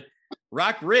looks good.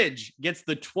 Rock Ridge gets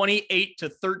the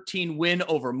 28-13 win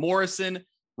over Morrison.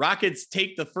 Rockets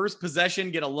take the first possession,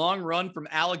 get a long run from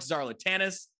Alex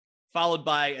Zarlatanis, followed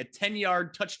by a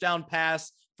 10-yard touchdown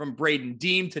pass from Braden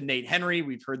Deem to Nate Henry.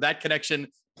 We've heard that connection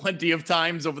plenty of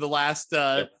times over the last,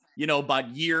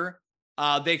 about year.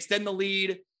 They extend the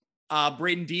lead.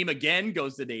 Braden Deem again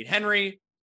goes to Nate Henry.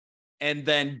 And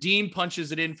then Deem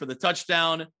punches it in for the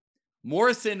touchdown.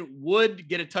 Morrison would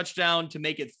get a touchdown to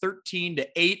make it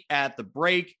 13-8 at the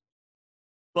break,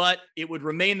 but it would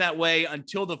remain that way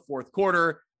until the fourth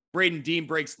quarter. Braden Deem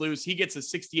breaks loose. He gets a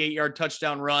 68-yard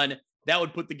touchdown run. That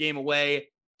would put the game away.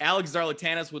 Alex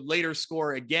Zarlatanis would later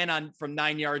score again from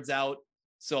 9 yards out.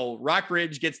 So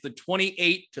Rockridge gets the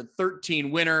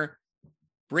 28-13 winner.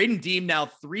 Braden Deem now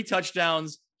 3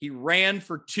 touchdowns. He ran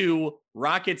for 2.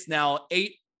 Rockets now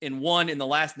 8-1 in the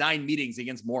last 9 meetings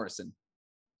against Morrison.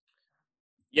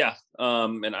 Yeah.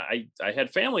 And I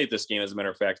had family at this game, as a matter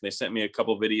of fact. They sent me a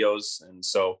couple videos. And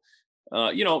so,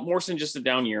 Morrison just a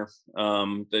down year.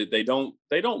 They don't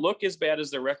look as bad as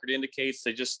their record indicates.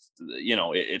 They just,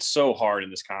 it's so hard in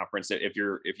this conference. If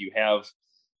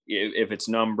it's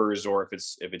numbers or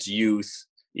if it's youth,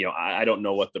 I don't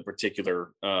know what the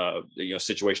particular,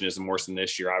 situation is in Morrison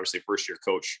this year. Obviously, first year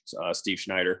coach, Steve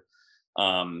Schneider.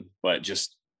 But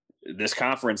just this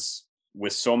conference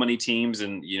with so many teams,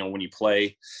 and, when you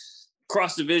play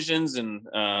cross divisions and,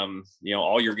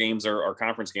 all your games are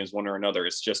conference games, one or another,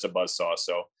 it's just a buzzsaw.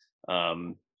 So,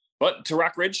 but to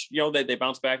Rockridge, they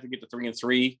bounce back to get to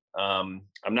 3-3. I'm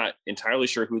not entirely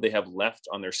sure who they have left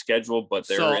on their schedule, but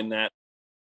they're in that.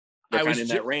 They're kind of in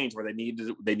that range where they need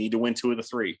to win 2 of the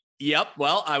 3. Yep.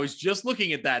 Well, I was just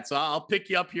looking at that, so I'll pick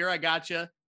you up here. I got you.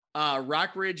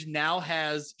 Rockridge now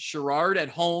has Sherrard at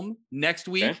home next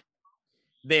week. Okay.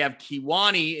 They have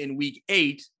Kewanee in week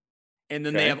 8, and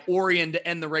then they have Orion to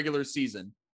end the regular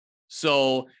season.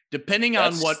 So depending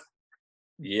on what,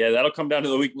 that'll come down to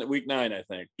the week 9, I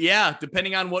think. Yeah,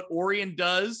 depending on what Orion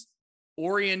does,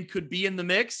 Orion could be in the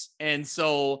mix, and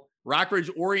so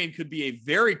Rockridge Orion could be a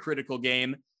very critical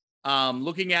game.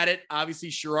 Looking at it,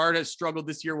 obviously Sherrard has struggled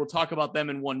this year. We'll talk about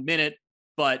them in 1 minute,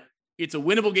 but it's a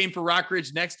winnable game for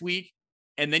Rockridge next week.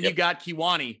 And then you got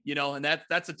Kewanee, and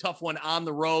that's a tough one on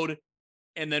the road.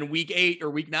 And then week 8 or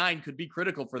week 9 could be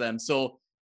critical for them. So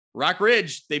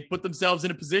Rockridge, they put themselves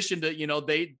in a position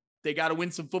to, they got to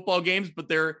win some football games, but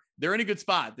they're in a good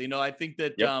spot. I think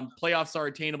that playoffs are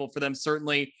attainable for them,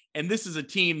 certainly. And this is a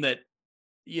team that,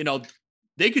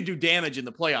 they could do damage in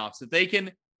the playoffs. If they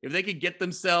can get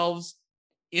themselves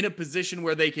in a position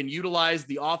where they can utilize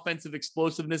the offensive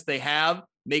explosiveness they have,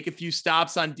 make a few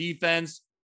stops on defense,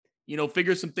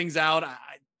 figure some things out.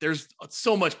 There's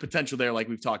so much potential there, like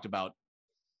we've talked about.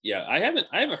 Yeah, I haven't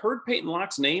heard Peyton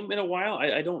Locke's name in a while.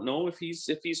 I don't know if he's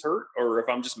hurt or if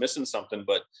I'm just missing something.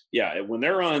 But yeah, when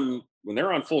they're on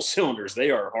full cylinders,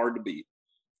 they are hard to beat.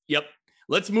 Yep.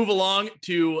 Let's move along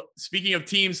to, speaking of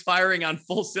teams firing on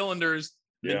full cylinders.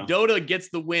 Mendota gets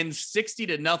the win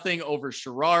 60-0 over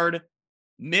Sherrard.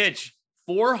 Mitch,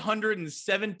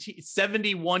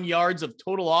 471 yards of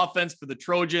total offense for the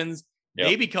Trojans. Yep.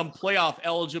 They become playoff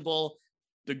eligible.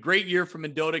 The great year for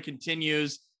Mendota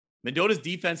continues. Mendota's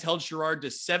defense held Sherrard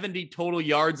to 70 total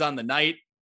yards on the night.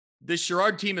 The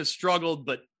Sherrard team has struggled,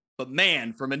 but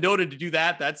man, for Mendota to do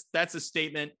that, that's a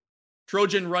statement.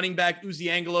 Trojan running back Uzi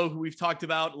Angelo, who we've talked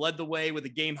about, led the way with a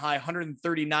game-high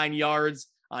 139 yards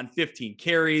on 15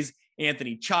 carries.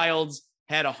 Anthony Childs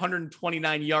had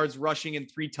 129 yards rushing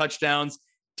and 3 touchdowns.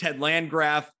 Ted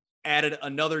Landgraf added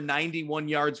another 91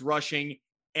 yards rushing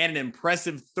and an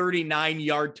impressive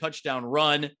 39-yard touchdown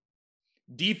run.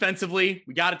 Defensively,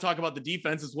 we got to talk about the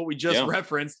defense. Is what we just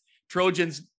referenced.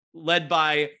 Trojans, led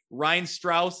by Ryan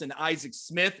Strauss and Isaac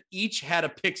Smith, each had a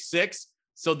pick 6.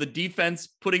 So the defense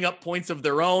putting up points of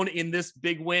their own in this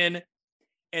big win.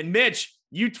 And Mitch,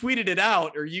 you tweeted it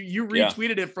out, or you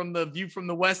retweeted it from the View from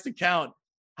the West account.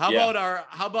 How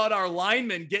about our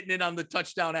linemen getting in on the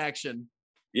touchdown action?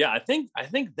 Yeah, I think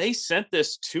they sent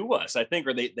this to us. I think,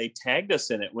 or they tagged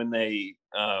us in it when they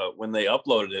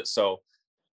uploaded it. So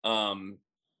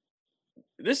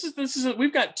this is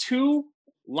we've got 2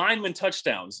 lineman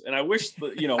touchdowns, and I wish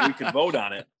we could vote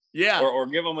on it. Yeah, or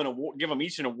give them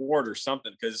each an award or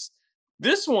something, because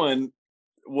this one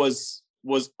was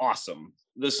awesome.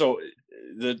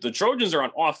 The Trojans are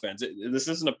on offense. This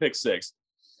isn't a pick 6.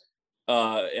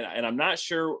 And I'm not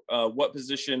sure what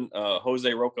position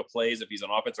Jose Roca plays, if he's on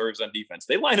offense or if he's on defense.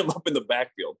 They line him up in the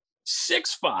backfield,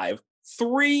 6'5",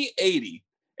 380,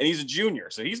 and he's a junior,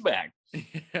 so he's back.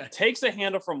 Takes a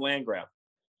handle from Landgraf.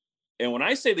 And when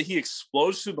I say that he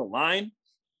explodes through the line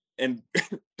and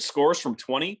scores from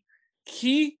 20,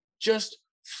 he just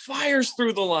fires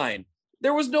through the line.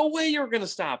 There was no way you were going to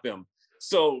stop him.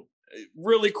 So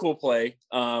really cool play.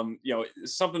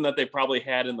 Something that they probably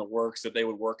had in the works that they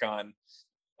would work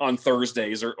on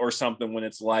Thursdays or something when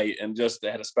it's light, and just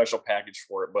they had a special package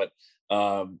for it. But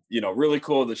really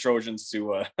cool of the Trojans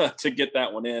to to get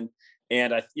that one in.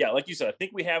 And like you said, I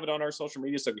think we have it on our social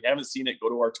media. So if you haven't seen it, go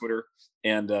to our Twitter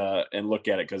and look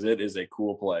at it, because it is a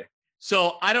cool play.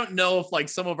 So I don't know if like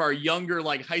some of our younger,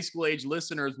 like high school age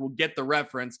listeners will get the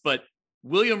reference, but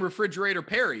William Refrigerator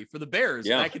Perry for the Bears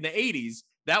back in the 80s,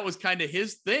 that was kind of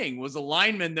his thing, was a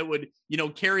lineman that would,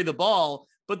 carry the ball.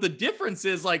 But the difference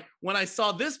is, like, when I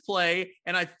saw this play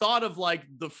and I thought of like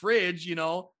the Fridge,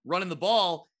 running the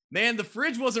ball, man, the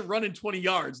Fridge wasn't running 20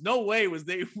 yards. No way was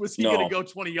he going to go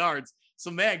 20 yards. So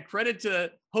man, credit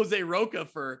to Jose Roca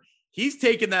for, he's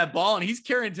taking that ball and he's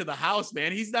carrying to the house,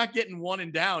 man. He's not getting one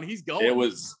and down. He's going. It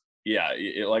was,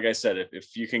 like I said,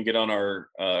 if you can get on our,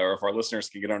 or if our listeners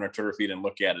can get on our Twitter feed and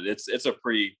look at it, it's a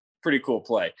pretty cool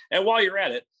play. And while you're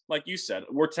at it, like you said,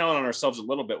 we're telling on ourselves a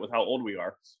little bit with how old we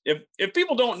are. If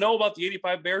people don't know about the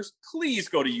 85 Bears, please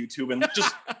go to YouTube and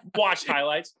just watch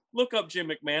highlights. Look up Jim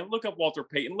McMahon, look up Walter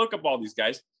Payton, look up all these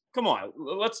guys. Come on,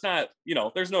 let's not,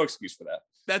 there's no excuse for that.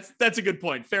 That's a good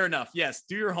point. Fair enough. Yes.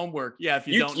 Do your homework. Yeah. If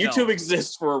you don't know. YouTube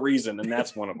exists for a reason, and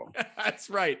that's one of them. That's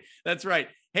right.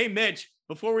 Hey, Mitch,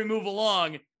 before we move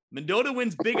along, Mendota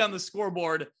wins big on the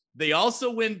scoreboard. They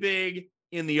also win big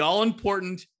in the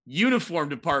all-important uniform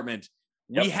department.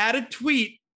 Yep. We had a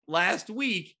tweet last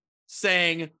week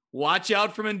saying, watch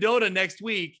out for Mendota next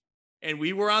week. And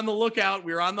we were on the lookout.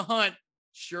 We were on the hunt.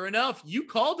 Sure enough, you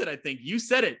called it. I think you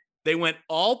said it. They went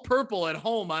all purple at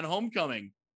home on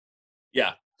homecoming.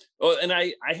 Yeah. Well, and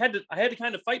I had to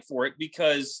kind of fight for it,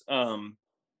 because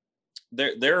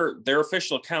their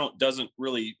official account doesn't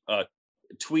really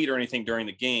tweet or anything during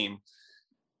the game.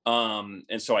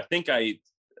 And so I think I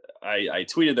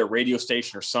tweeted their radio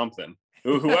station or something.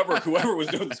 Whoever was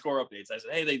doing the score updates, I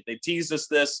said, hey, they teased us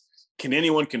this. Can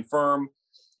anyone confirm?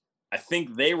 I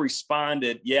think they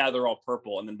responded, yeah, they're all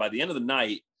purple. And then by the end of the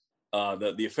night,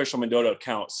 the official Mendota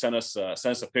account sent us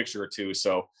a picture or two.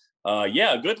 So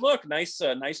good look. Nice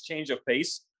change of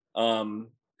pace.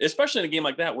 Especially in a game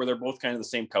like that where they're both kind of the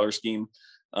same color scheme.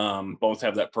 Both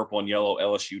have that purple and yellow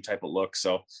LSU type of look.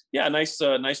 So yeah, nice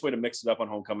way to mix it up on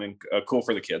homecoming. Cool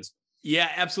for the kids.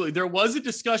 Yeah, absolutely. There was a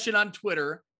discussion on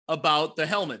Twitter about the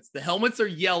helmets. The helmets are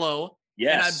yellow.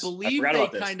 Yes. And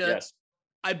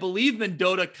I believe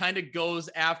Mendota kind of goes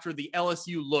after the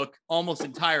LSU look almost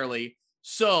entirely.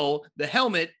 So the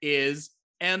helmet is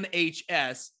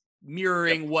MHS,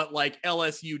 mirroring what like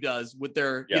LSU does with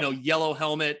their, yellow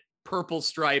helmet, purple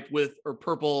stripe or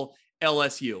purple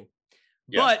LSU.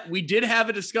 Yeah. But we did have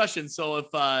a discussion. So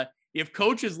if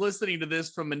coach is listening to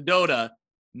this from Mendota,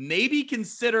 maybe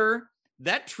consider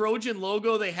that Trojan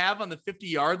logo they have on the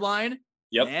 50-yard line.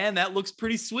 Yep. Man, that looks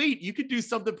pretty sweet. You could do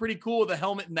something pretty cool with a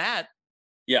helmet in that.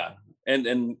 Yeah.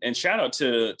 And shout out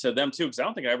to them too, because I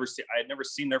don't think I had never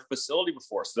seen their facility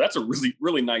before. So that's a really,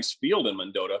 really nice field in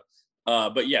Mendota.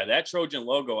 But yeah, that Trojan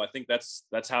logo, I think that's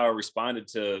how I responded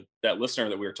to that listener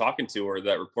that we were talking to, or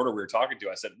that reporter we were talking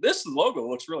to. I said, this logo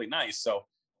looks really nice. So,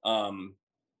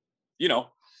 Mendota,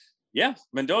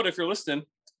 if you're listening,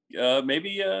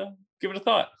 maybe give it a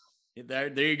thought. There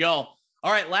you go.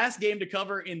 All right. Last game to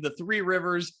cover in the Three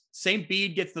Rivers. St.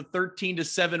 Bede gets the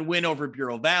 13-7 win over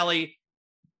Bureau Valley.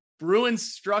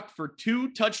 Bruins struck for two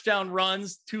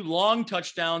long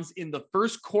touchdowns in the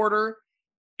first quarter.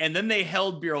 And then they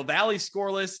held Bureau Valley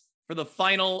scoreless for the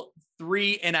final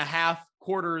 3.5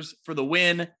 quarters for the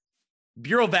win.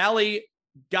 Bureau Valley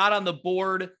got on the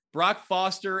board. Brock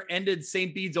Foster ended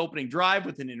St. Bede's opening drive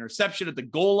with an interception at the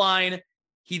goal line.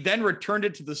 He then returned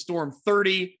it to the Storm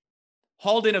 30,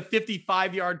 hauled in a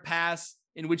 55-yard pass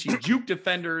in which he juked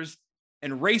defenders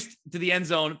and raced to the end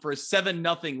zone for a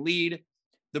 7-0 lead.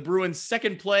 The Bruins'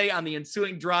 second play on the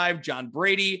ensuing drive, John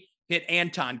Brady hit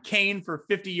Anton Kane for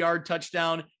a 50-yard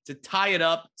touchdown to tie it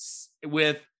up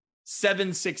with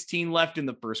 7:16 left in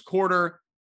the first quarter.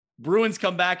 Bruins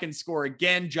come back and score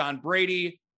again. John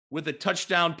Brady with a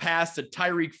touchdown pass to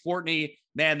Tyreek Fortney.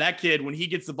 Man, that kid, when he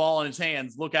gets the ball in his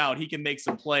hands, look out. He can make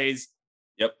some plays.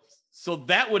 Yep. So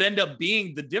that would end up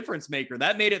being the difference maker.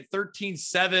 That made it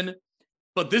 13-7,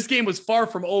 but this game was far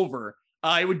from over.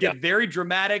 It would get very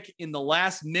dramatic in the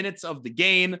last minutes of the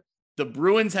game. The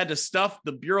Bruins had to stuff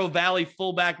the Bureau Valley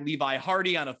fullback Levi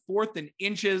Hardy on a 4th and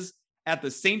inches at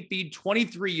the St. Bede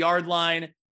 23-yard line.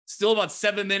 Still about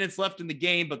 7 minutes left in the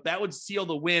game, but that would seal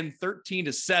the win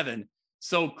 13-7.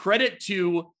 So credit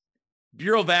to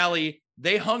Bureau Valley.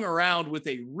 They hung around with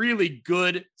a really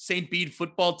good St. Bede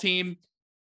football team.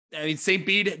 I mean, St.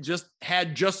 Bede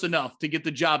had just enough to get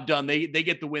the job done. They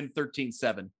get the win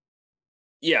 13-7.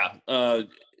 Yeah.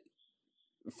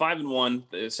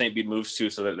 5-1, St. Bede moves to,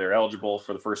 so that they're eligible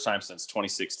for the first time since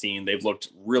 2016. They've looked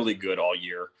really good all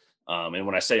year. And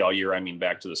when I say all year, I mean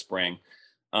back to the spring.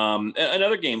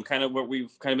 Another game, kind of what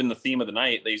we've kind of been the theme of the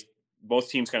night. Both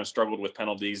teams kind of struggled with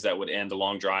penalties that would end to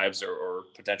long drives or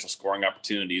potential scoring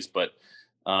opportunities. But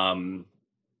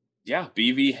yeah,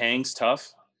 BV hangs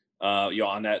tough.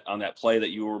 On that play that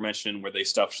you were mentioning where they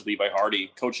stuffed Levi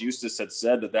Hardy, Coach Eustace had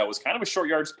said that was kind of a short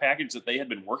yards package that they had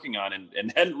been working on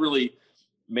and hadn't really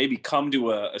maybe come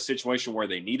to a situation where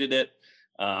they needed it.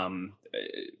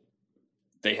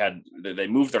 They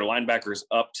moved their linebackers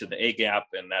up to the A gap,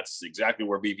 and that's exactly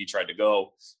where BV tried to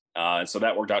go. And so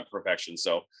that worked out to perfection.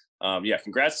 So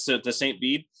congrats to St.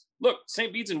 Bede. Look,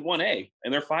 St. Bede's in 1A,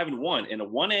 and they're 5-1 in a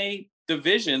 1A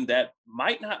division that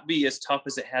might not be as tough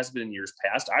as it has been in years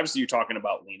past. Obviously, you're talking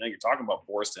about Lena, you're talking about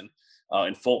Borston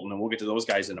and Fulton, and we'll get to those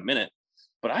guys in a minute.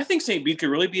 But I think St. Bede could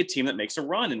really be a team that makes a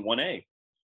run in 1A.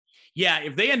 Yeah,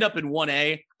 if they end up in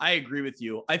 1A, I agree with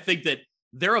you. I think that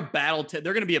they're they're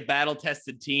going to be a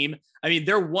battle-tested team. I mean,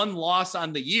 their one loss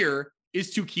on the year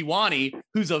is to Kewanee,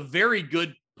 who's a very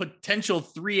good potential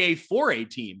 3A, 4A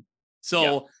team.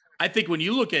 So I think when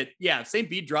you look at, St.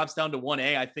 Bede drops down to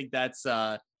 1A, I think that's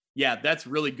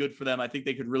really good for them. I think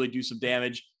they could really do some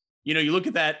damage. You look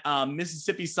at that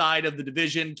Mississippi side of the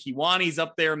division, Kewanee's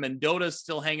up there, Mendota's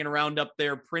still hanging around up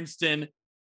there, Princeton,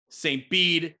 St.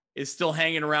 Bede is still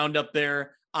hanging around up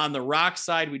there. On the Rock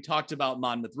side, we talked about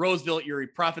Monmouth Roseville, Erie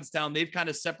Prophetstown. They've kind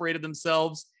of separated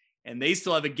themselves, and they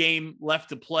still have a game left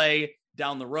to play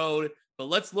down the road. But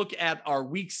let's look at our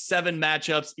Week 7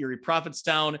 matchups. Erie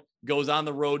Prophetstown goes on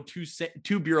the road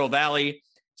to Bureau Valley.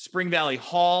 Spring Valley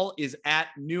Hall is at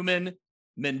Newman.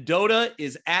 Mendota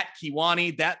is at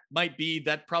Kewanee.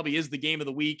 That probably is the game of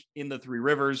the week in the Three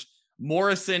Rivers.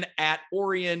 Morrison at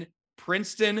Orion.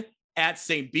 Princeton at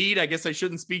St. Bede. I guess I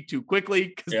shouldn't speak too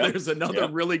quickly because there's another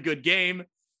really good game.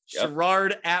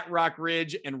 Sherrard at Rock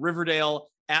Ridge, and Riverdale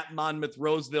at Monmouth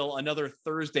Roseville, another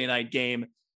Thursday night game.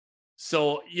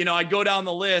 So, I go down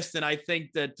the list, and I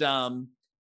think that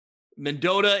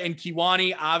Mendota and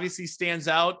Kewanee obviously stands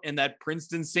out, and that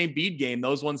Princeton St. Bede game,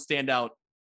 those ones stand out.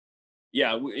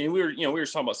 Yeah, and we were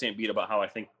talking about St. Bede about how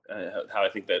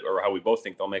we both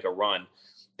think they'll make a run.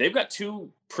 They've got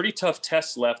two pretty tough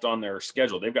tests left on their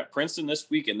schedule. They've got Princeton this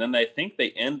week, and then I think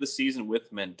they end the season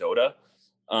with Mendota.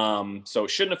 So it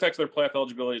shouldn't affect their playoff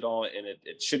eligibility at all, and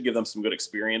it should give them some good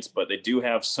experience. But they do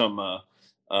have some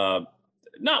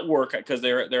not work because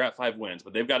they're at 5 wins,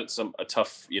 but they've got a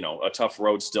tough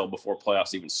road still before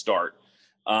playoffs even start.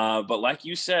 But like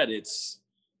you said, it's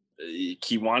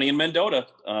Kewanee and Mendota.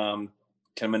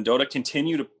 Can Mendota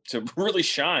continue to really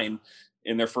shine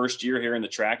in their first year here in the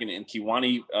track, and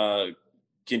Kewanee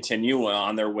continue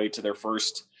on their way to their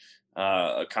first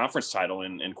conference title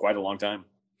in quite a long time?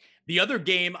 The other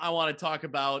game I want to talk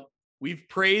about, we've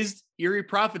praised Erie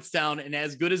Prophetstown, and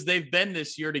as good as they've been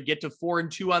this year to get to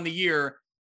 4-2 on the year,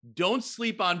 don't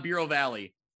sleep on Bureau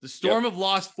Valley. The Storm have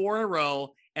lost 4 in a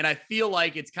row, and I feel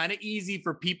like it's kind of easy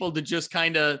for people to just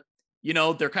kind of,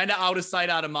 they're kind of out of sight,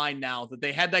 out of mind now that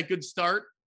they had that good start.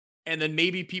 And then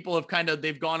maybe people have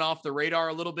they've gone off the radar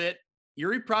a little bit.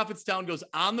 Erie Prophetstown goes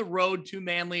on the road to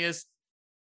Manlius.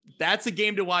 That's a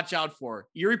game to watch out for.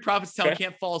 Erie Prophetstown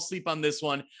can't fall asleep on this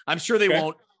one. I'm sure they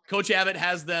won't. Coach Abbott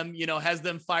has them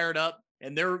fired up,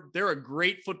 and they're a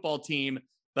great football team.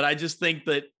 But I just think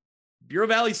that Bureau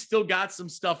Valley still got some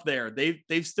stuff there.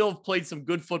 They've still played some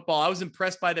good football. I was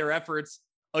impressed by their efforts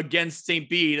against St.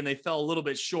 Bede, and they fell a little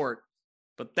bit short.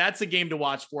 But that's a game to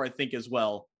watch for, I think, as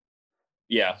well.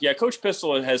 Yeah. Coach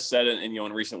Pistol has said in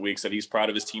recent weeks that he's proud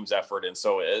of his team's effort, and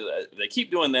so they keep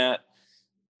doing that.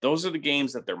 Those are the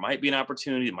games that there might be an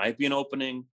opportunity, might be an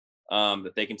opening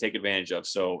that they can take advantage of.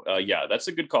 So that's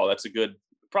a good call. That's a good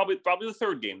probably the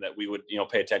third game that we would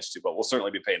pay attention to, but we'll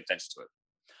certainly be paying attention to it.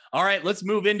 All right, let's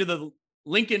move into the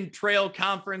Lincoln Trail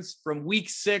Conference from Week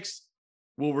 6.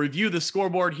 We'll review the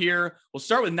scoreboard here. We'll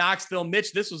start with Knoxville.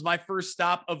 Mitch, this was my first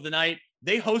stop of the night.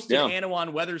 They hosted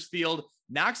Anawan Wethersfield.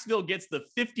 Knoxville gets the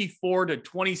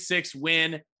 54-26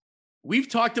 win. We've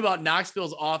talked about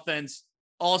Knoxville's offense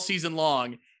all season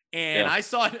long, and I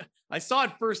saw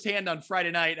it firsthand on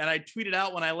Friday night, and I tweeted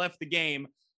out when I left the game,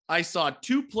 I saw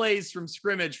 2 plays from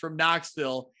scrimmage from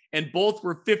Knoxville, and both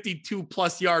were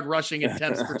 52-plus yard rushing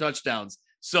attempts for touchdowns.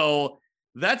 So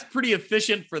that's pretty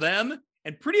efficient for them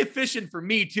and pretty efficient for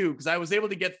me too, because I was able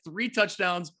to get 3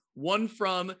 touchdowns, 1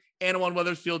 from Anawan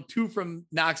Wethersfield, 2 from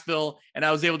Knoxville, and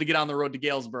I was able to get on the road to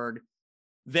Galesburg.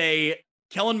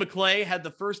 Kellen McClay had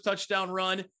the first touchdown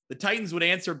run. The Titans would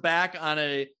answer back on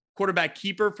a quarterback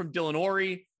keeper from Dylan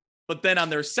Orey. But then on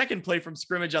their second play from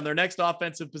scrimmage on their next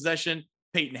offensive possession,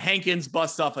 Peyton Hankins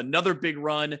busts off another big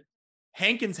run.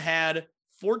 Hankins had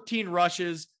 14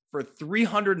 rushes for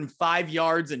 305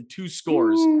 yards and 2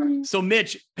 scores. So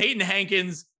Mitch, Peyton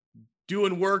Hankins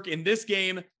doing work in this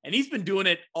game, and he's been doing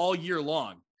it all year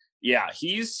long. Yeah,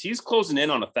 he's closing in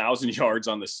on 1,000 yards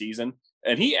on the season,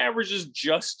 and he averages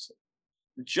just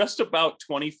about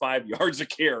 25 yards a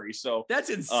carry. So that's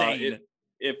insane.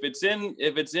 If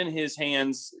it's in his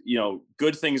hands,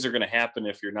 good things are going to happen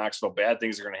if you're Knoxville. Bad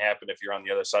things are going to happen if you're on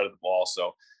the other side of the ball.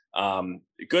 So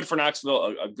good for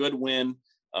Knoxville, a good win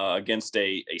against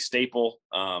a staple.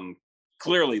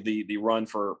 Clearly the run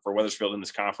for Wethersfield in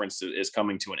this conference is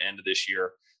coming to an end this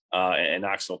year, and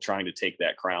Knoxville trying to take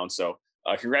that crown. So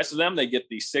congrats to them. They get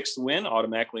the 6th win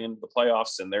automatically into the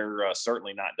playoffs, and they're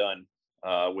certainly not done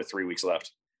with 3 weeks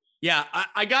left. Yeah,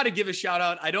 I got to give a shout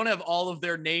out. I don't have all of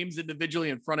their names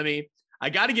individually in front of me. I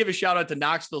got to give a shout out to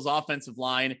Knoxville's offensive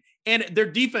line and their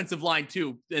defensive line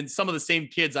too. And some of the same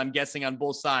kids, I'm guessing, on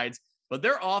both sides, but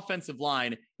their offensive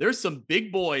line, there's some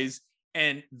big boys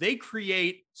and they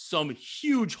create some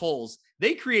huge holes.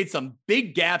 They create some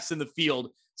big gaps in the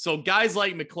field. So guys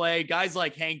like McClay, guys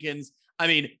like Hankins, I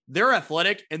mean, they're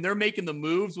athletic and they're making the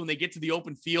moves when they get to the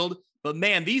open field. But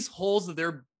man, these holes that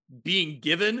they're being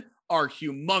given are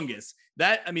humongous.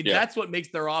 That's what makes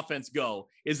their offense go,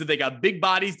 is that they got big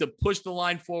bodies to push the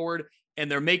line forward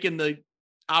and they're making the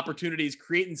opportunities,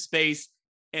 creating space,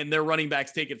 and their running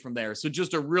backs take it from there. So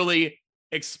just a really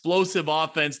explosive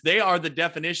offense. They are the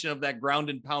definition of that ground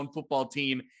and pound football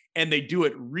team, and they do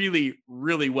it really,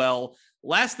 really well.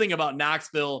 Last thing about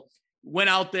Knoxville, went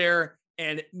out there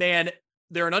and man,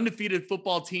 they're an undefeated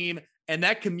football team. And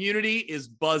that community is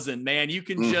buzzing, man. You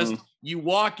can you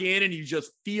walk in and you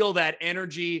just feel that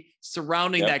energy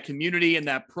surrounding that community and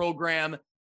that program.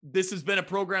 This has been a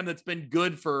program that's been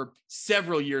good for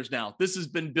several years now. This has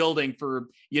been building for,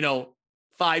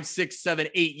 5, 6, 7,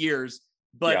 8 years,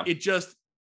 but it's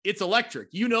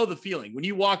electric. The feeling when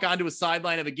you walk onto a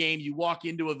sideline of a game, you walk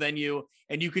into a venue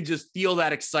and you can just feel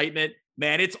that excitement,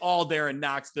 man. It's all there in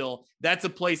Knoxville. That's a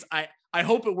place I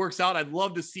hope it works out. I'd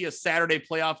love to see a Saturday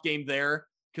playoff game there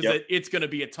because it's going to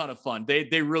be a ton of fun.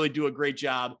 They really do a great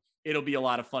job. It'll be a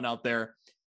lot of fun out there.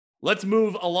 Let's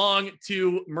move along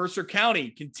to Mercer County,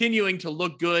 continuing to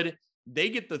look good. They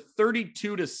get the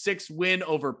 32-6 win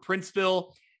over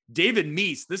Princeville. David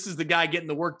Meese, this is the guy getting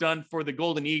the work done for the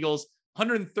Golden Eagles,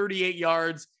 138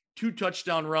 yards, 2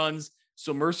 touchdown runs.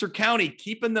 So Mercer County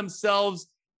keeping themselves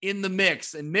in the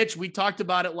mix. And Mitch, we talked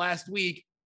about it last week.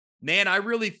 Man, I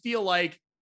really feel like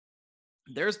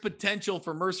there's potential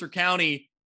for Mercer County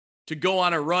to go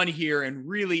on a run here and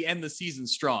really end the season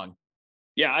strong.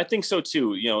 Yeah, I think so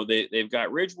too. They've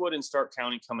got Ridgewood and Stark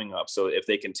County coming up. So if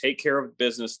they can take care of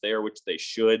business there, which they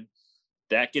should,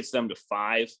 that gets them to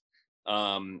 5.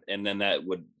 And then it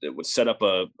would set up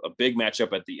a big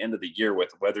matchup at the end of the year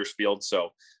with Wethersfield.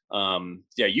 So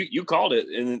you called it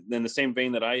in the same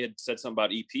vein that I had said something about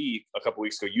EP a couple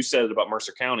weeks ago. You said it about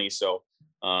Mercer County. So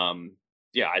I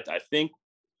think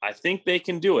they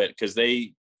can do it because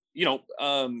they,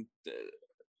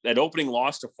 that opening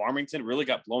loss to Farmington really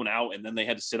got blown out, and then they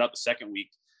had to sit out the second week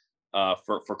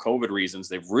for COVID reasons.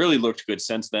 They've really looked good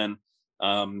since then.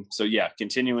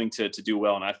 Continuing to do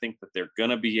well, and I think that they're going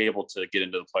to be able to get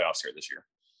into the playoffs here this year.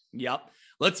 Yep.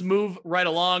 Let's move right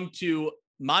along to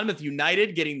Monmouth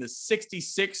United getting the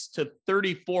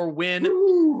 66-34 win.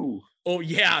 Ooh. Oh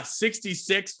yeah,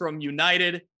 66 from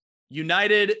United.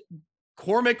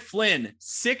 Cormac Flynn,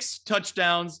 6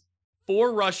 touchdowns,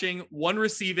 4 rushing, 1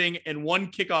 receiving, and 1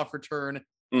 kickoff return.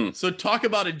 So talk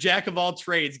about a jack of all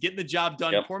trades, getting the job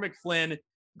done. Yep. Cormac Flynn,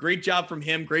 great job from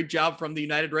him. Great job from the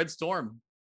United Red Storm.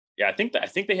 Yeah, I think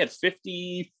they had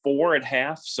 54 at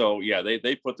half. So yeah,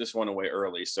 they put this one away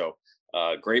early. So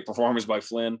great performance by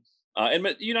Flynn. And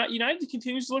United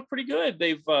continues to look pretty good.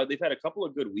 They've had a couple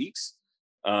of good weeks.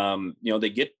 They're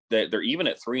even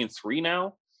at 3-3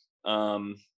 now.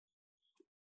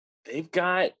 They've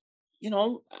got,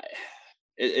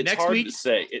 it's hard to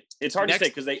say. It's hard to say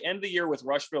because they end the year with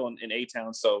Rushville and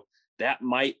A-Town. So that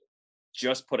might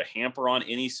just put a hamper on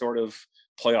any sort of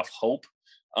playoff hope.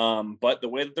 But the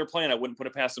way that they're playing, I wouldn't put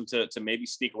it past them to maybe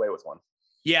sneak away with one.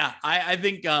 Yeah, I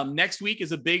think next week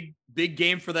is a big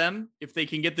game for them. If they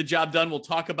can get the job done, we'll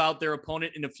talk about their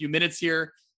opponent in a few minutes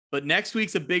here. But next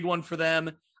week's a big one for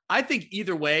them. I think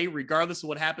either way, regardless of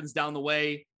what happens down the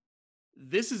way,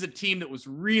 this is a team that was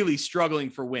really struggling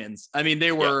for wins. I mean,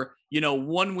 they were,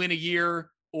 1 win a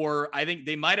year, or I think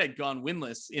they might have gone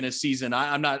winless in a season.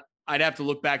 I'd have to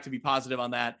look back to be positive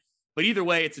on that. But either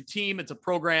way, it's a team, it's a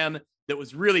program that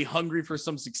was really hungry for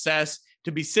some success.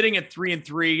 to be sitting at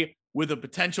 3-3 with a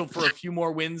potential for a few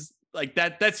more wins like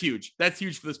that. That's huge. That's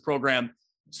huge for this program.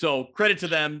 So credit to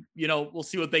them. We'll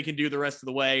see what they can do the rest of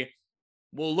the way.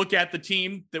 We'll look at the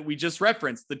team that we just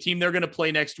referenced, the team they're going to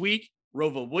play next week.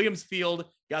 ROWVA Williamsfield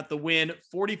got the win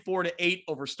 44-8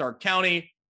 over Stark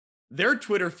County. Their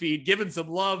Twitter feed giving some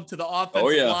love to the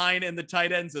offensive line and the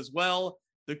tight ends as well.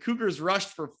 The Cougars rushed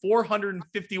for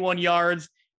 451 yards.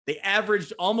 They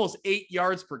averaged almost 8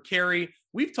 yards per carry.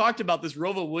 We've talked about this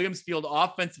ROWVA Williamsfield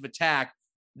offensive attack.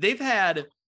 They've had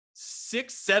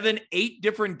 6, 7, 8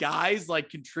 different guys like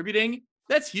contributing.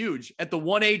 That's huge at the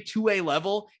 1A, 2A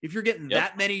level. If you're getting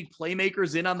that many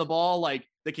playmakers in on the ball, like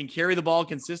that can carry the ball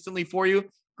consistently for you,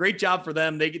 great job for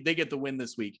them. They get the win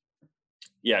this week.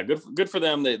 Yeah, good for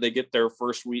them. They get their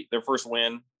first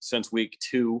win since week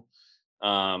 2.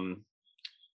 And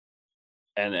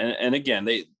again,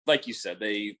 they, like you said,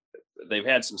 they've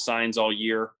had some signs all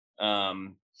year.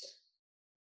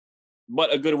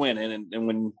 But a good win. And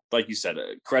when, like you said,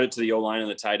 credit to the O-line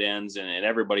and the tight ends and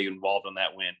everybody involved in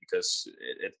that win, because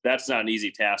that's not an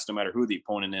easy task, no matter who the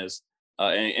opponent is,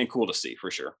 and cool to see for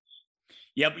sure.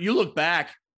 Yep. You look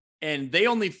back and they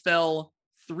only fell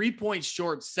 3 points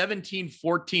short,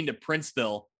 17-14 to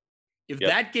Princeville. If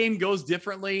that game goes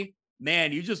differently,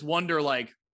 man, you just wonder,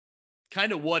 like,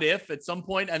 kind of what if at some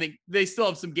point. I think they still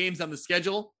have some games on the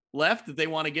schedule left that they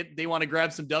want to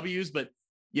grab some W's, but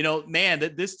man,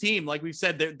 that this team, like we've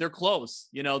said, they're close.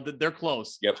 They're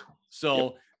close. Yep.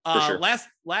 So sure. last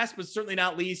but certainly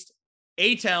not least,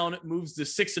 A-Town moves to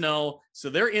 6-0, so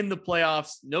they're in the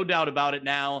playoffs, no doubt about it.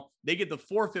 Now they get the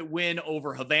forfeit win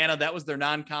over Havana. That was their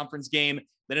non-conference game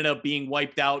that ended up being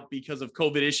wiped out because of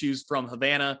COVID issues from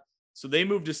Havana. So they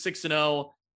moved to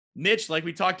 6-0. Mitch, like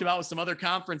we talked about with some other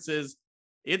conferences,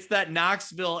 it's that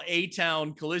Knoxville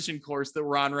A-Town collision course that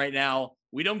we're on right now.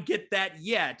 We don't get that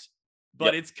yet,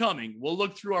 but it's coming. We'll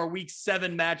look through our week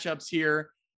 7 matchups here.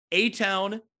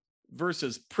 A-Town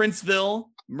versus Princeville.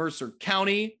 Mercer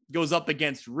County goes up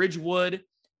against Ridgewood.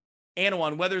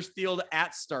 Anawan Wethersfield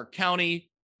at Stark County.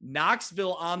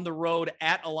 Knoxville on the road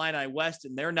at Illini West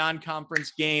in their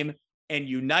non-conference game. And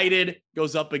United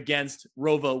goes up against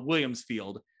ROWVA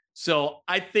Williamsfield. So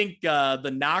I think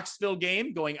the Knoxville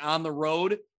game going on the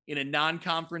road in a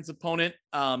non-conference opponent,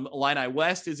 Illini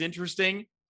West, is interesting.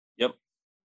 Yep.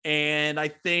 And I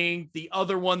think the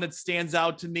other one that stands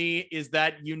out to me is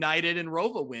that United and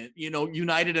ROWVA win,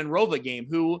 United and ROWVA game,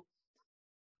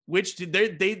 which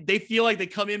they feel like they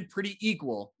come in pretty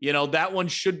equal. That one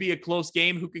should be a close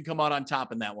game. Who can come out on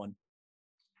top in that one?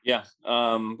 Yeah.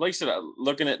 Like you said,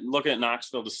 looking at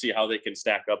Knoxville to see how they can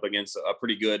stack up against a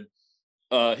pretty good,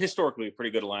 historically pretty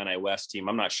good Illini West team.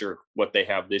 I'm not sure what they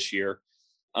have this year.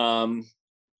 In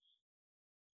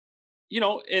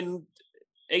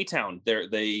A-Town,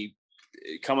 they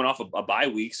coming off a bye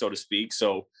week, so to speak.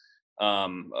 So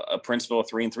a Princeville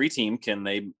 3-3 team, can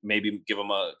they maybe give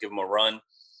them a run?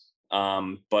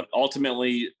 But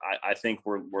ultimately, I think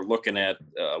we're looking at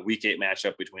a week 8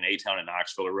 matchup between A-Town and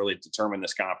Knoxville to really determine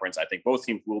this conference. I think both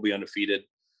teams will be undefeated.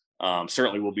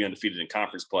 Certainly will be undefeated in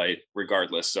conference play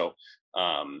regardless. So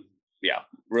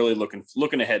really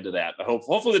looking ahead to that.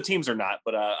 Hopefully the teams are not,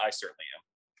 but I certainly am.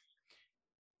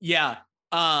 Yeah.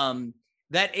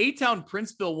 That A-Town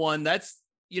Princeville one, that's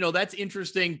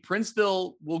interesting.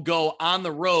 Princeville will go on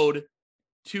the road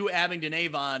to Abingdon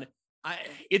Avon.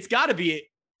 It's gotta be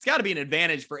an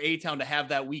advantage for A-Town to have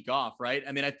that week off, right?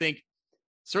 I mean, I think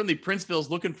certainly Princeville's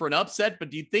looking for an upset, but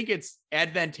do you think it's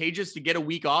advantageous to get a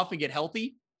week off and get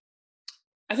healthy?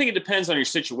 I think it depends on your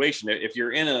situation. If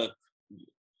you're in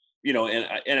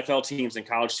NFL teams and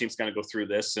college teams kind of go through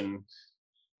this, and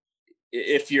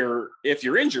if you're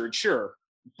injured, sure,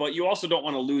 but you also don't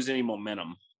want to lose any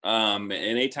momentum. And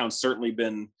A-Town's certainly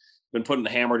been putting the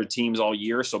hammer to teams all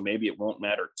year, so maybe it won't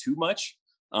matter too much.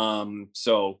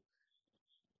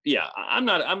 Yeah, I'm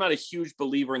not a huge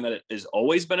believer in that it is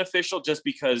always beneficial, just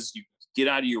because you get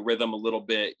out of your rhythm a little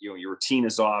bit. Your routine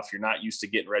is off. You're not used to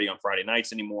getting ready on Friday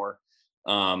nights anymore.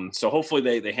 So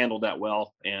hopefully they handled that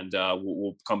well, and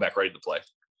we'll come back ready to play.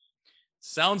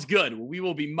 Sounds good. We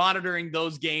will be monitoring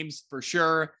those games for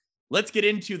sure. Let's get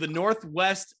into the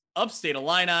Northwest Upstate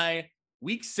Illini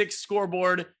Week 6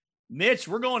 scoreboard. Mitch,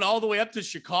 we're going all the way up to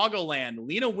Chicagoland.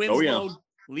 Lena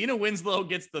Winslow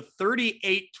gets the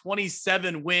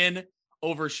 38-27 win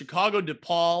over Chicago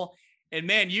DePaul. And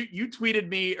man, you tweeted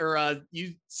me, or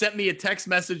you sent me a text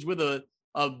message with a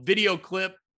video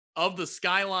clip of the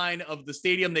skyline of the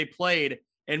stadium they played.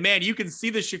 And man, you can see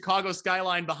the Chicago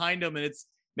skyline behind them. And it's,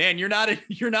 man, you're not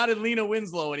in Lena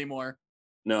Winslow anymore.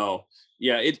 No.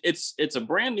 Yeah. It's a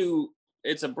brand new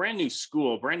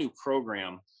school, brand new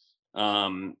program.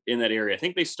 in that area. I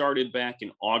think they started back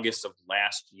in August of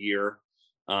last year.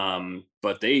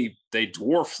 But they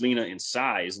dwarf Lena in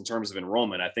size in terms of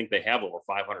enrollment. I think they have over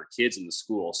 500 kids in the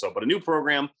school. So, but a new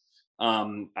program.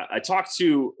 I talked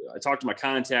to my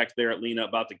contact there at Lena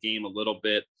about the game a little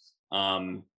bit.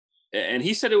 And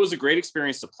he said it was a great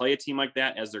experience to play a team like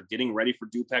that as they're getting ready for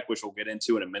Dupec, which we'll get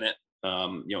into in a minute.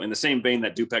 In the same vein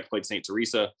that Dupec played St.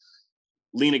 Teresa,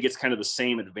 Lena gets kind of the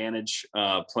same advantage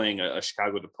playing a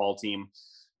Chicago DePaul team.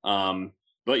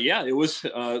 But yeah, it was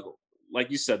like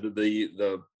you said,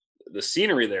 the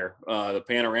scenery there, the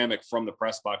panoramic from the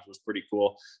press box was pretty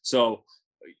cool. So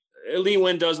Lee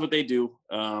Win does what they do,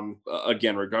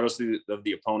 again, regardless of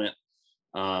the opponent,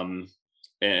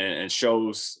 and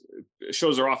shows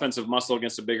their offensive muscle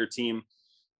against a bigger team.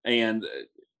 And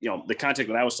the contact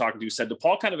that I was talking to said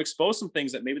DePaul kind of exposed some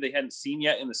things that maybe they hadn't seen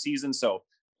yet in the season. So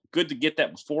good to get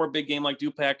that before a big game like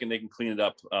Dupec, and they can clean it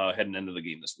up heading into the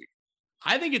game this week.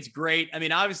 I think it's great. I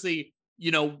mean, obviously,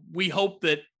 we hope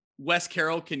that West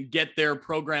Carroll can get their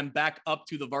program back up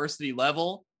to the varsity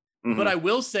level. Mm-hmm. But I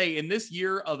will say, in this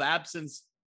year of absence,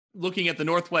 looking at the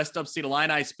Northwest Upstate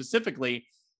Illini specifically,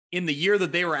 in the year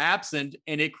that they were absent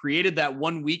and it created that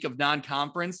 1 week of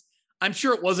non-conference, I'm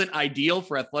sure it wasn't ideal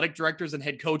for athletic directors and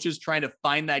head coaches trying to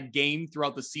find that game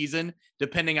throughout the season,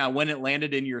 depending on when it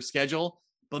landed in your schedule.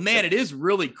 But man, it is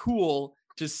really cool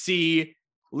to see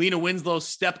Lena Winslow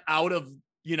step out of,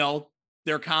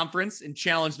 their conference and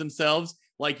challenge themselves.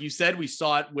 Like you said, we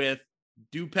saw it with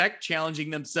Dupec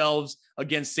challenging themselves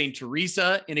against St.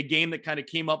 Teresa in a game that kind of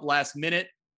came up last minute.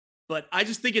 But I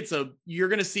just think you're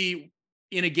going to see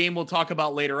in a game we'll talk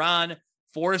about later on,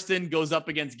 Forreston goes up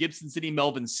against Gibson City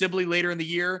Melvin Sibley later in the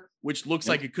year, which looks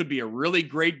like it could be a really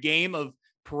great game of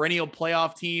perennial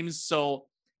playoff teams. So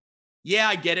yeah,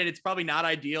 I get it. It's probably not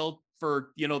ideal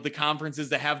for, the conferences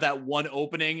to have that one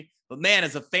opening, but man,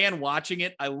 as a fan watching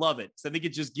it, I love it. So I think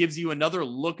it just gives you another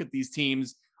look at these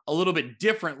teams, a little bit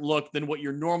different look than what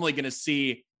you're normally going to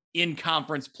see in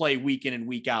conference play week in and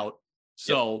week out.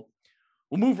 So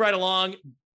we'll move right along.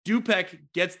 Dupec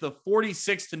gets the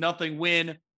 46-0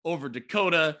 win over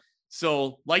Dakota.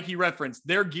 So like you referenced,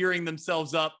 they're gearing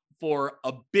themselves up for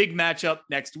a big matchup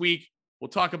next week. We'll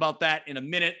talk about that in a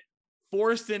minute.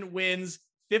 Forreston wins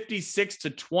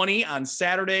 56-20 on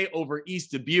Saturday over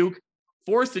East Dubuque.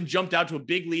 Forreston jumped out to a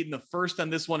big lead in the first on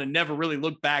this one and never really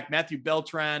looked back. Matthew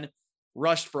Beltran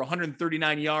rushed for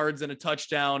 139 yards and a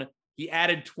touchdown. He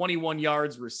added 21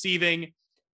 yards receiving.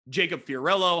 Jacob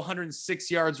Fiorello, 106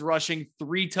 yards rushing,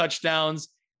 3 touchdowns,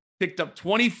 picked up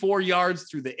 24 yards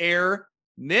through the air.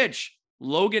 Mitch,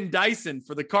 Logan Dyson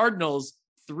for the Cardinals,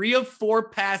 3 of 4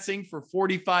 passing for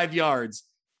 45 yards.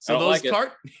 So those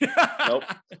nope, I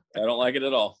don't like it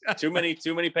at all. Too many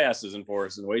passes in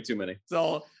Forreston, way too many.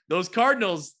 So those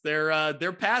Cardinals,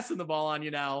 they're passing the ball on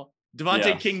you now.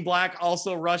 Devontae King Black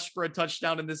also rushed for a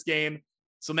touchdown in this game.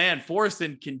 So man,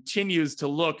 Forreston continues to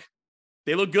look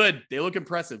good. They look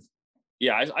impressive.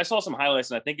 Yeah, I saw some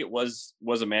highlights, and I think it was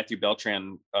a Matthew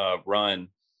Beltran run.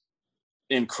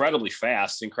 Incredibly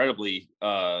fast, incredibly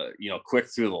quick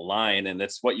through the line, and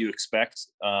that's what you expect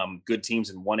good teams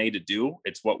in 1A to do.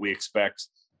 It's what we expect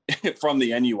from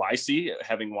the NUIC,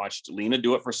 having watched Lena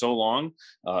do it for so long,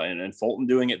 and Fulton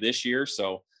doing it this year.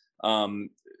 So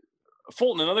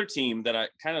Fulton, another team that I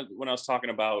kind of, when I was talking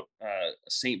about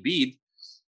St. Bede,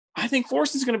 I think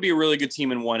Forreston's going to be a really good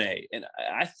team in 1A, and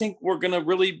I think we're going to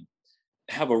really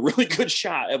have a really good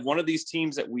shot at one of these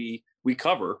teams that we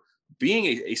cover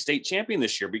being a state champion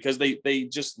this year, because they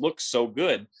just look so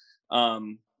good.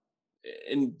 And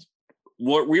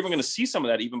we're even going to see some of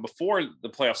that even before the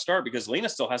playoffs start, because Lena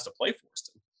still has to play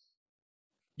Forreston.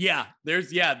 Yeah,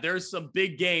 there's some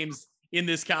big games in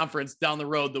this conference down the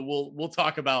road that we'll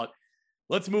talk about.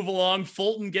 Let's move along.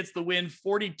 Fulton gets the win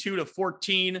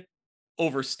 42-14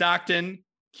 over Stockton.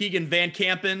 Keegan Van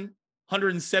Kampen,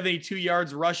 172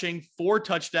 yards rushing, 4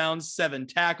 touchdowns, 7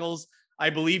 tackles. I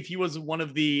believe he was one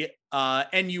of the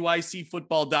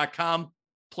NUICfootball.com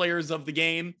players of the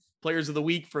game, players of the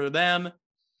week for them.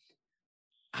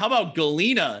 How about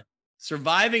Galena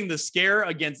surviving the scare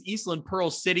against Eastland Pearl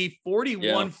City,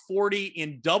 41-40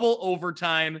 in double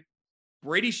overtime.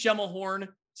 Brady Schemmelhorn,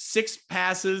 6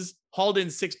 passes, hauled in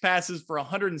 6 passes for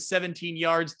 117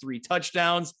 yards, 3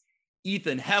 touchdowns.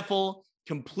 Ethan Heffel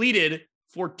completed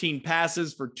 14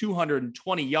 passes for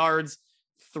 220 yards,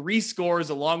 3 scores,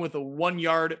 along with a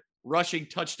 1-yard rushing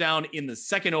touchdown in the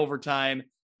second overtime.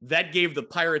 That gave the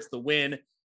Pirates the win.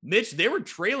 Mitch, they were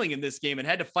trailing in this game and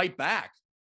had to fight back.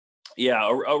 Yeah,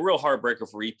 a real heartbreaker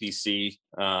for EPC.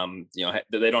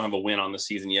 They don't have a win on the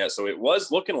season yet, so it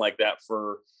was looking like that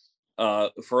for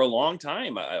for a long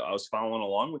time. I was following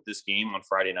along with this game on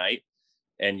Friday night,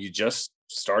 and you just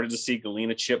started to see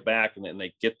Galena chip back, and then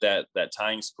they get that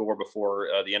tying score before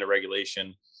the end of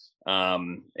regulation,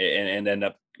 and end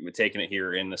up taking it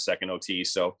here in the second OT.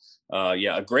 So,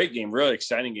 a great game, really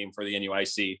exciting game for the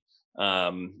NUIC,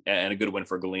 and a good win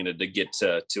for Galena to get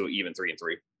to even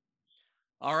 3-3.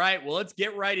 All right, well, let's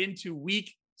get right into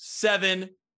week 7.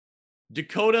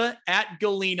 Dakota at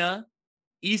Galena.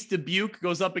 East Dubuque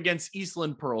goes up against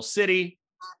Eastland Pearl City.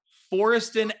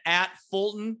 Forreston at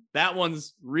Fulton. That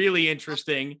one's really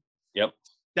interesting. Yep.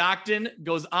 Stockton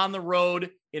goes on the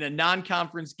road in a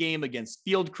non-conference game against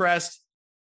Fieldcrest.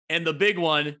 And the big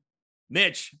one,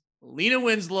 Mitch, Lena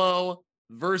Winslow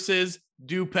versus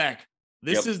Dupec.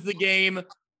 This is the game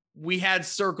we had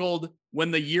circled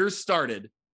when the year started.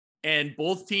 And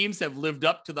both teams have lived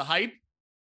up to the hype.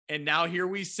 And now here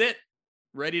we sit,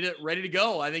 ready to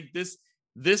go. I think this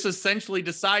essentially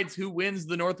decides who wins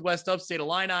the Northwest Upstate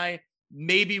Illini,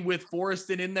 maybe with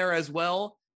Forreston in there as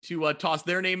well to toss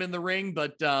their name in the ring.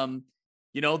 But,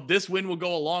 this win will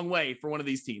go a long way for one of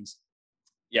these teams.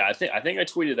 Yeah, I think I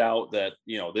tweeted out that,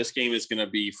 this game is going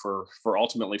to be for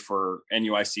ultimately for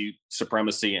NUIC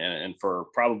supremacy and for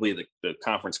probably the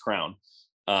conference crown.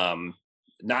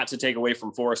 Not to take away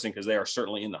from Forreston, because they are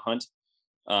certainly in the hunt.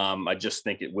 I just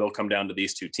think it will come down to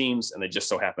these two teams, and they just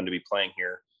so happen to be playing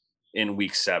here in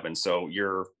week 7. So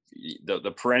you're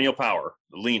the perennial power,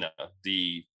 Lena,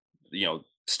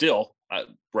 still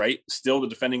the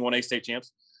defending 1A state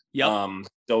champs. Yeah.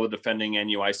 Still the defending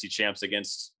NUIC champs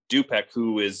against Dupec,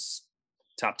 who is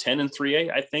top 10 in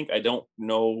 3A. I think. I don't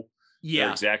know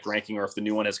their exact ranking or if the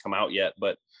new one has come out yet,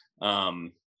 but a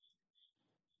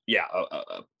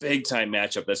big time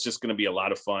matchup. That's just going to be a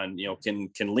lot of fun. Can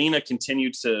Lena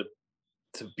continue to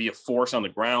be a force on the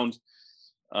ground?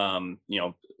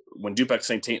 When Dupec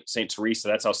St. Teresa,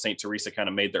 that's how St. Teresa kind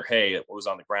of made their hay. It was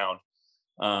on the ground.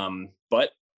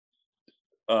 But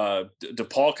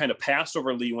DePaul kind of passed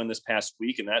over Leewin this past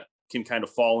week, and that can kind of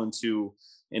fall into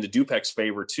Dupec's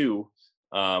favor too,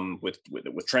 with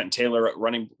Trenton Taylor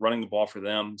running the ball for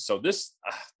them. So this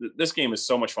game is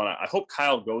so much fun. I hope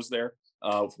Kyle goes there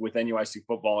with NUIC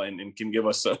football and can give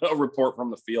us a report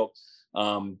from the field,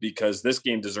 because this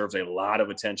game deserves a lot of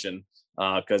attention,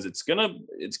 because it's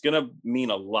gonna mean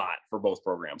a lot for both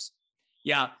programs.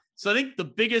 Yeah. So I think the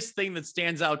biggest thing that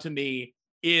stands out to me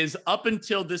is up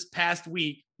until this past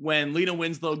week when Lena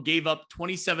Winslow gave up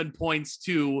 27 points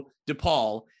to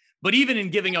DePaul. But even in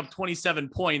giving up 27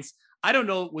 points, I don't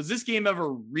know, was this game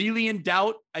ever really in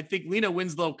doubt? I think Lena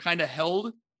Winslow kind of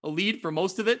held a lead for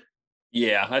most of it.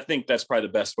 Yeah, I think that's probably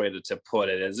the best way to put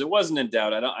it. Is it wasn't in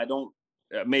doubt. I don't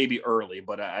maybe early,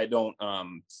 but I don't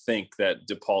think that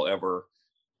DePaul ever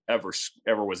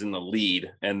was in the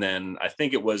lead. And then I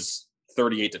think it was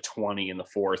 38-20 in the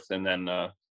fourth, and then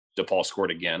DePaul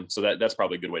scored again. So that's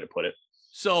probably a good way to put it.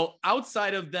 So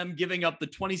outside of them giving up the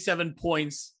 27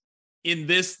 points in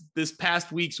this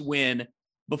past week's win,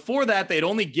 before that, they'd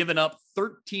only given up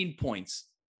 13 points.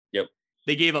 Yep.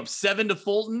 They gave up 7 to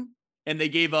Fulton, and they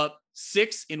gave up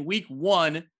 6 in week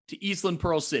 1 to Eastland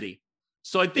Pearl City.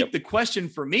 So I think the question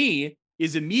for me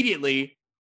is immediately,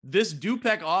 this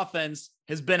Dupec offense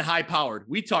has been high powered.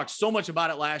 We talked so much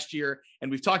about it last year, and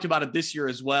we've talked about it this year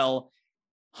as well.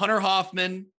 Hunter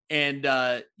Hoffman and,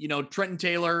 Trenton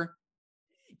Taylor,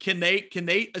 can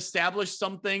they establish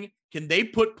something? Can they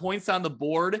put points on the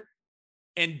board?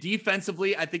 And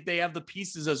defensively, I think they have the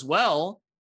pieces as well.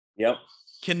 Yep.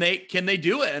 Can they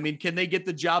do it? I mean, can they get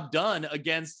the job done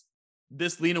against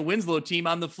this Lena Winslow team?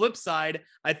 On the flip side,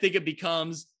 I think it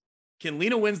becomes, can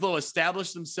Lena Winslow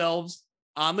establish themselves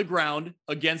on the ground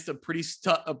against a pretty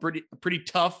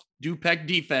tough Dupec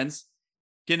defense?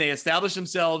 Can they establish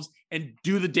themselves and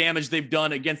do the damage they've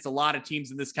done against a lot of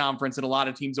teams in this conference and a lot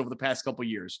of teams over the past couple of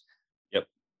years? Yep.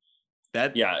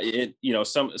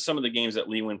 Some of the games that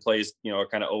Leewin plays, are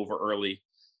kind of over early.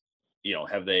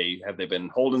 Have they been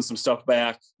holding some stuff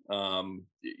back?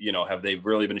 Have they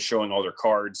really been showing all their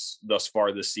cards thus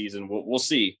far this season? We'll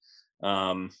see.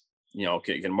 Can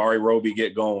Mari Roby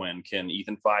get going? Can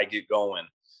Ethan Fye get going?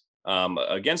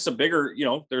 Against a bigger,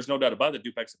 there's no doubt about it,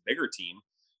 Dupec's a bigger team.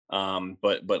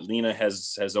 But Lena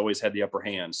has always had the upper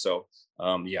hand. So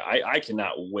I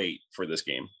cannot wait for this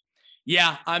game.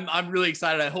 Yeah, I'm really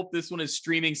excited. I hope this one is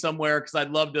streaming somewhere, because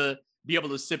I'd love to be able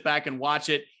to sit back and watch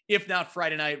it. If not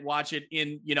Friday night, watch it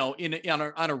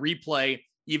on a replay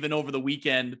even over the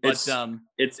weekend. But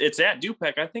it's at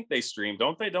Dupec. I think they stream,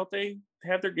 don't they? Don't they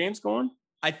have their games going?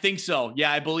 I think so.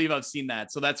 Yeah, I believe I've seen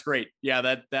that. So that's great.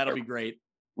 Yeah, that'll be great.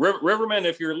 Rivermen,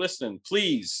 if you're listening,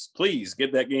 please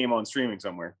get that game on streaming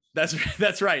somewhere.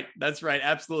 That's right.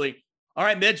 Absolutely. All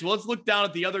right, Mitch, well, let's look down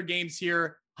at the other games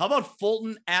here. How about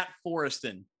Fulton at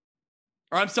Forreston?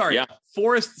 Or I'm sorry,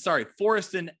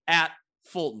 Forreston at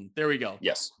Fulton. There we go.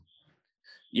 Yes.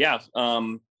 Yeah.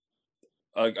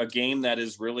 A game that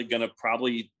is really going to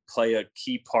probably play a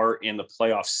key part in the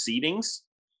playoff seedings.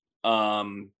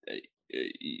 One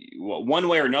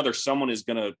way or another, someone is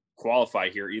going to qualify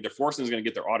here. Either Forreston is going to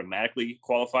get their automatically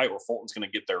qualify, or Fulton's going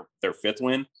to get their fifth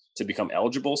win to become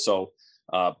eligible. So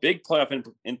big playoff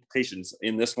implications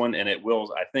in this one. And it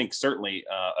will, I think, certainly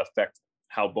affect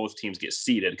how both teams get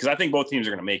seeded, because I think both teams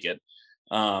are going to make it.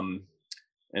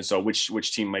 And so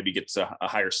which team maybe gets a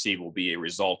higher seed will be a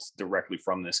result directly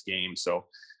from this game. So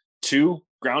two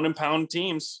ground and pound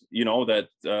teams, that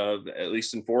at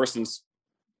least in Forreston's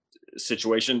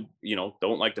situation,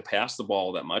 don't like to pass the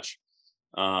ball that much.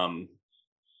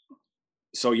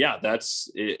 So yeah, that's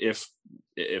if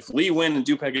Lee win and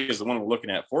Dupec is the one we're looking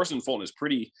at, Forreston and Fulton is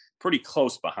pretty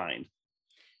close behind.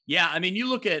 Yeah, I mean, you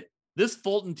look at this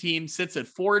Fulton team sits at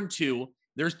 4-2.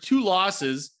 There's 2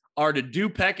 losses are to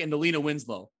Dupec and to Lena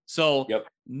Winslow. So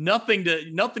nothing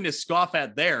to scoff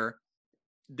at there.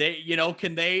 They,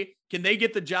 can they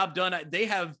get the job done? They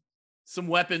have some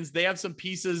weapons. They have some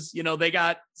pieces, they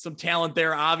got some talent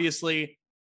there, obviously.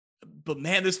 But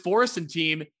man, this Forreston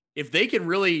team, if they can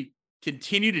really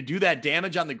continue to do that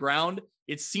damage on the ground,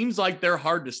 it seems like they're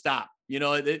hard to stop.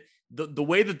 The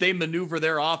way that they maneuver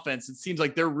their offense, it seems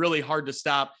like they're really hard to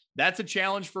stop. That's a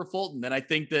challenge for Fulton. And I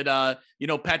think that,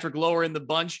 Patrick Lower in the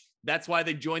bunch, that's why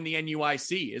they joined the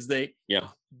NUIC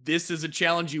this is a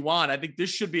challenge you want. I think this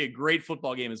should be a great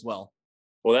football game as well.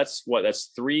 Well,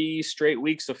 that's 3 straight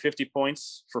weeks of 50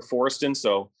 points for Forreston.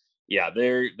 So yeah,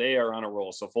 they are on a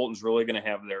roll. So Fulton's really going to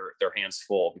have their hands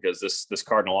full, because this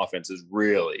Cardinal offense is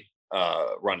really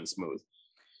running smooth.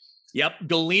 Yep.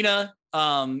 Galena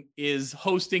is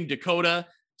hosting Dakota.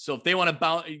 So if they want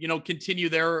to continue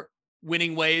their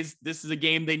winning ways, this is a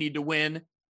game they need to win.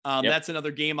 That's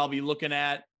another game I'll be looking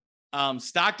at.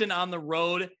 Stockton on the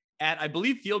road at, I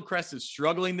believe Fieldcrest is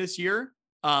struggling this year,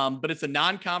 but it's a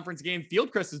non-conference game.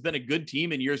 Fieldcrest has been a good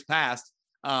team in years past.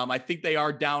 I think they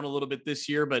are down a little bit this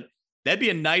year, but that'd be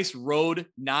a nice road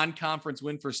non-conference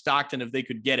win for Stockton if they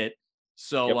could get it.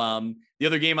 So the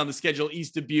other game on the schedule,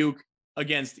 East Dubuque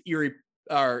against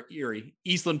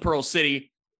Eastland Pearl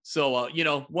City. So,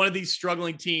 one of these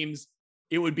struggling teams,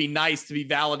 it would be nice to be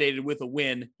validated with a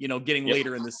win, getting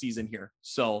later in the season here.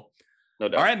 So, no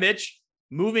doubt. All right, Mitch,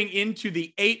 moving into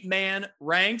the 8-man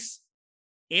ranks,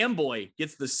 Amboy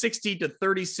gets the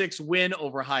 60-36 win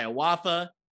over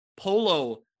Hiawatha.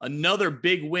 Polo, another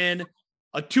big win,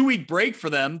 a 2-week break for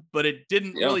them, but it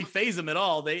didn't really phase them at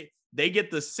all. They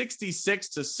get the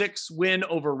 66-6 win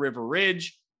over River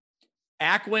Ridge.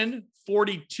 Ackwen,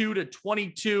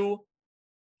 42-22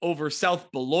 over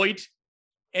South Beloit.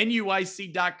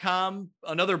 NUIC.com,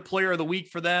 another player of the week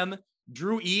for them.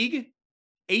 Drew Eag,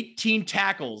 18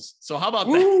 tackles. So how about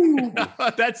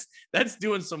that? That's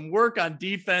doing some work on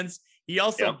defense. He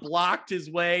also blocked his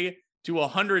way to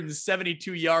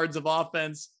 172 yards of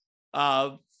offense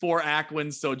for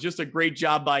Ackwen. So just a great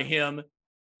job by him.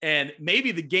 And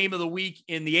maybe the game of the week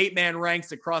in the 8-man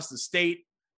ranks across the state,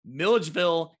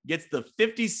 Milledgeville gets the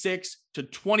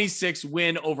 56-26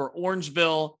 win over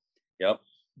Orangeville. Yep.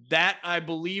 That, I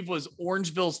believe, was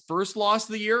Orangeville's first loss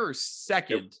of the year or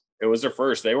second. It was their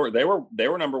first. They were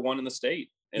number 1 in the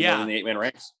state in the 8-man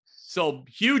ranks. So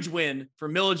huge win for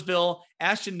Milledgeville.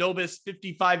 Ashton Nobis,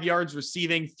 55 yards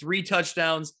receiving, 3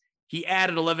 touchdowns. He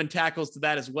added 11 tackles to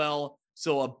that as well.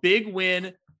 So a big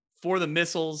win for the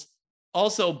Missiles.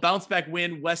 Also, bounce back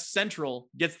win, West Central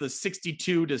gets the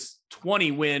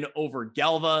 62-20 win over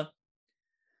Galva.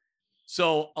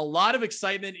 So a lot of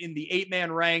excitement in the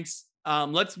 8-man ranks.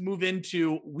 Let's move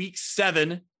into week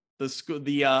 7,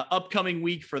 the upcoming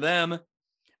week for them.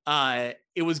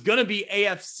 It was going to be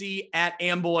AFC at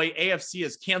Amboy. AFC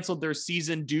has canceled their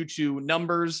season due to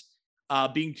numbers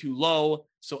being too low.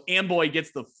 So Amboy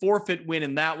gets the forfeit win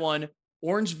in that one.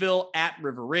 Orangeville at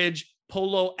River Ridge,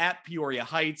 Polo at Peoria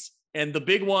Heights, and the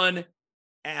big one,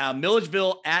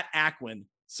 Milledgeville at Ackwen.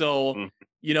 So,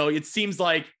 it seems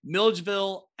like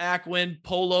Milledgeville, Ackwen,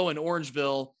 Polo, and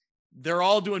Orangeville, they're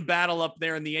all doing battle up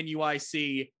there in the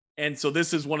NUIC. And so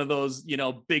this is one of those,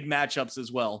 big matchups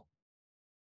as well.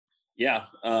 Yeah.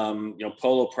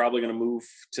 Polo probably going to move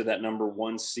to that number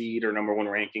 1 seed or number 1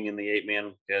 ranking in the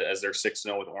 8-man as they're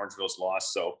 6-0 with Orangeville's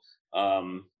loss. So,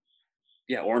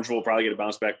 Orangeville will probably get a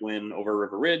bounce back win over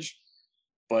River Ridge.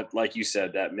 But like you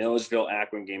said, that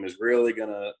Milledgeville-Ackwen game is really going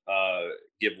to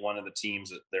give one of the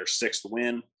teams their 6th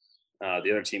win.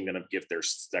 The other team going to give their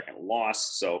 2nd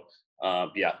loss. So,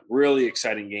 really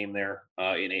exciting game there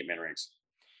in 8-man ranks.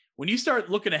 when you start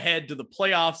looking ahead to the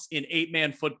playoffs in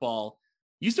 8-man football,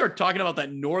 you start talking about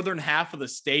that northern half of the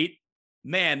state,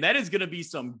 man, that is going to be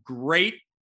some great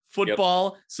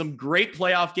football, some great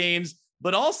playoff games,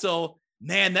 but also,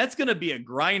 man, that's going to be a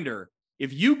grinder.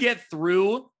 If you get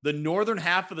through the northern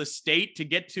half of the state to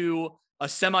get to a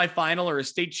semifinal or a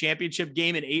state championship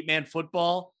game in 8-man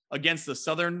football against the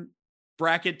southern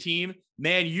bracket team,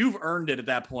 man, you've earned it at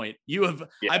that point. You have,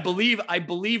 I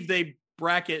believe they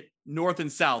bracket north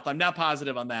and south. I'm not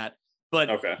positive on that, but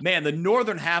man, the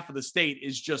northern half of the state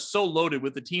is just so loaded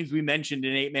with the teams we mentioned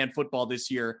in 8-man football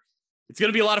this year. It's going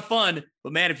to be a lot of fun,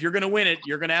 but man, if you're going to win it,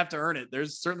 you're going to have to earn it.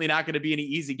 There's certainly not going to be any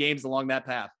easy games along that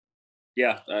path.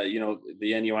 Yeah. The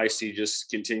NUIC just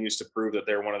continues to prove that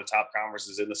they're one of the top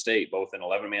conferences in the state, both in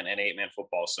 11-man and 8-man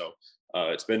football. So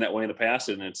it's been that way in the past,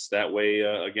 and it's that way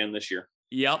again this year.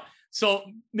 Yep. So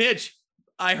Mitch,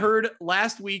 I heard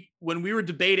last week when we were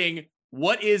debating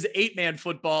what is 8-man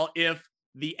football, if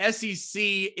the SEC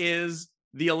is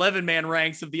the 11-man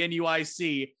ranks of the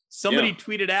NUIC, somebody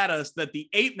tweeted at us that the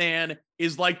 8-man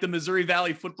is like the Missouri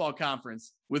Valley Football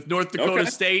Conference with North Dakota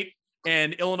State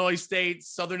and Illinois State,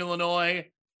 Southern Illinois.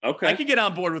 Okay. I could get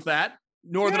on board with that.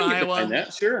 Northern Iowa.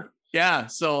 That, sure. Yeah.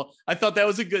 So I thought that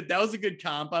was a good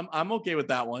comp. I'm okay with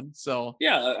that one. So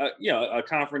a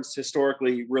conference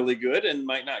historically really good and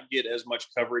might not get as much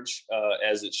coverage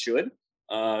as it should.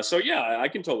 I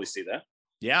can totally see that.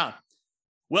 Yeah.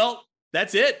 Well,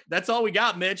 that's it. That's all we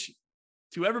got, Mitch.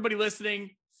 To everybody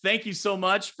listening, thank you so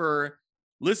much for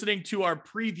listening to our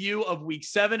preview of week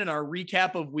 7 and our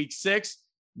recap of week 6.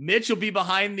 Mitch will be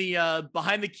behind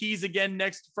the keys again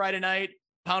next Friday night,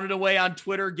 pounding away on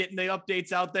Twitter, getting the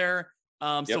updates out there.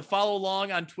 So follow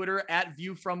along on Twitter at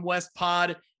View from West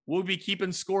Pod. We'll be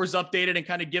keeping scores updated and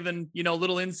kind of giving,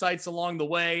 little insights along the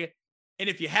way. And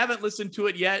if you haven't listened to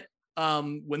it yet,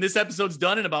 when this episode's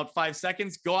done in about 5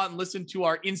 seconds, go out and listen to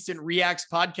our Instant Reacts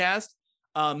podcast.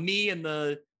 Me and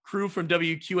the crew from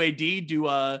WQAD do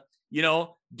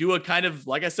a kind of,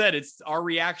 like I said, it's our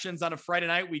reactions on a Friday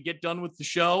night. We get done with the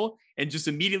show and just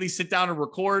immediately sit down and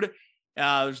record.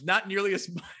 There's not nearly as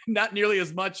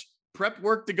much prep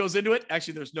work that goes into it.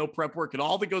 Actually, there's no prep work at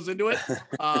all that goes into it.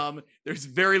 There's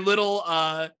very little,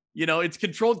 it's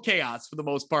controlled chaos for the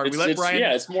most part.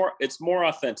 It's more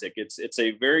authentic. It's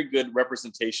a very good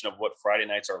representation of what Friday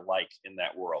nights are like in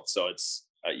that world. So it's,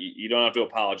 you don't have to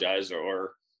apologize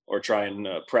or try and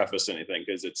preface anything,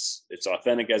 because it's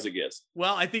authentic as it gets.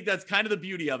 Well, I think that's kind of the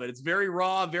beauty of it. It's very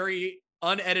raw, very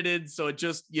unedited. So it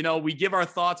just, we give our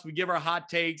thoughts, we give our hot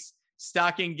takes.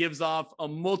 Stocking gives off a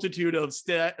multitude of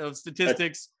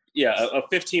statistics. A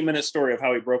 15-minute story of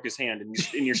how he broke his hand, and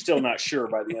you're still not sure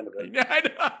by the end of it.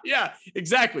 Yeah,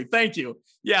 exactly. Thank you.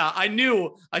 Yeah, I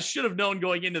should have known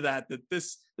going into that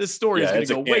this story is going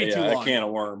to go way too long. A can of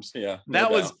worms. Yeah,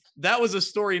 that was a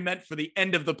story meant for the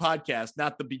end of the podcast,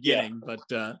 not the beginning. Yeah.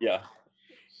 But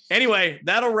anyway,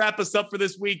 that'll wrap us up for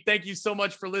this week. Thank you so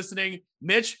much for listening,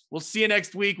 Mitch. We'll see you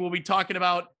next week. We'll be talking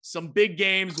about some big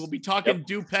games. We'll be talking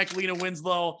Dupeck, Lena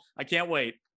Winslow. I can't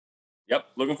wait. Yep,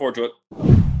 looking forward to it.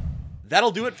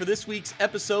 That'll do it for this week's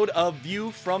episode of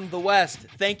View from the West.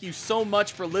 Thank you so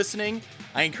much for listening.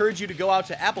 I encourage you to go out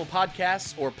to Apple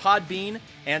Podcasts or Podbean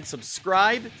and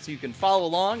subscribe so you can follow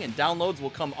along, and downloads will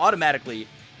come automatically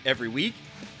every week.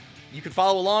 You can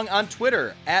follow along on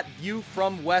Twitter at View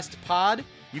from West Pod.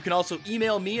 You can also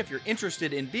email me if you're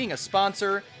interested in being a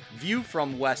sponsor,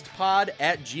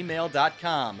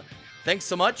 viewfromwestpod@gmail.com. Thanks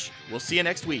so much. We'll see you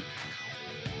next week.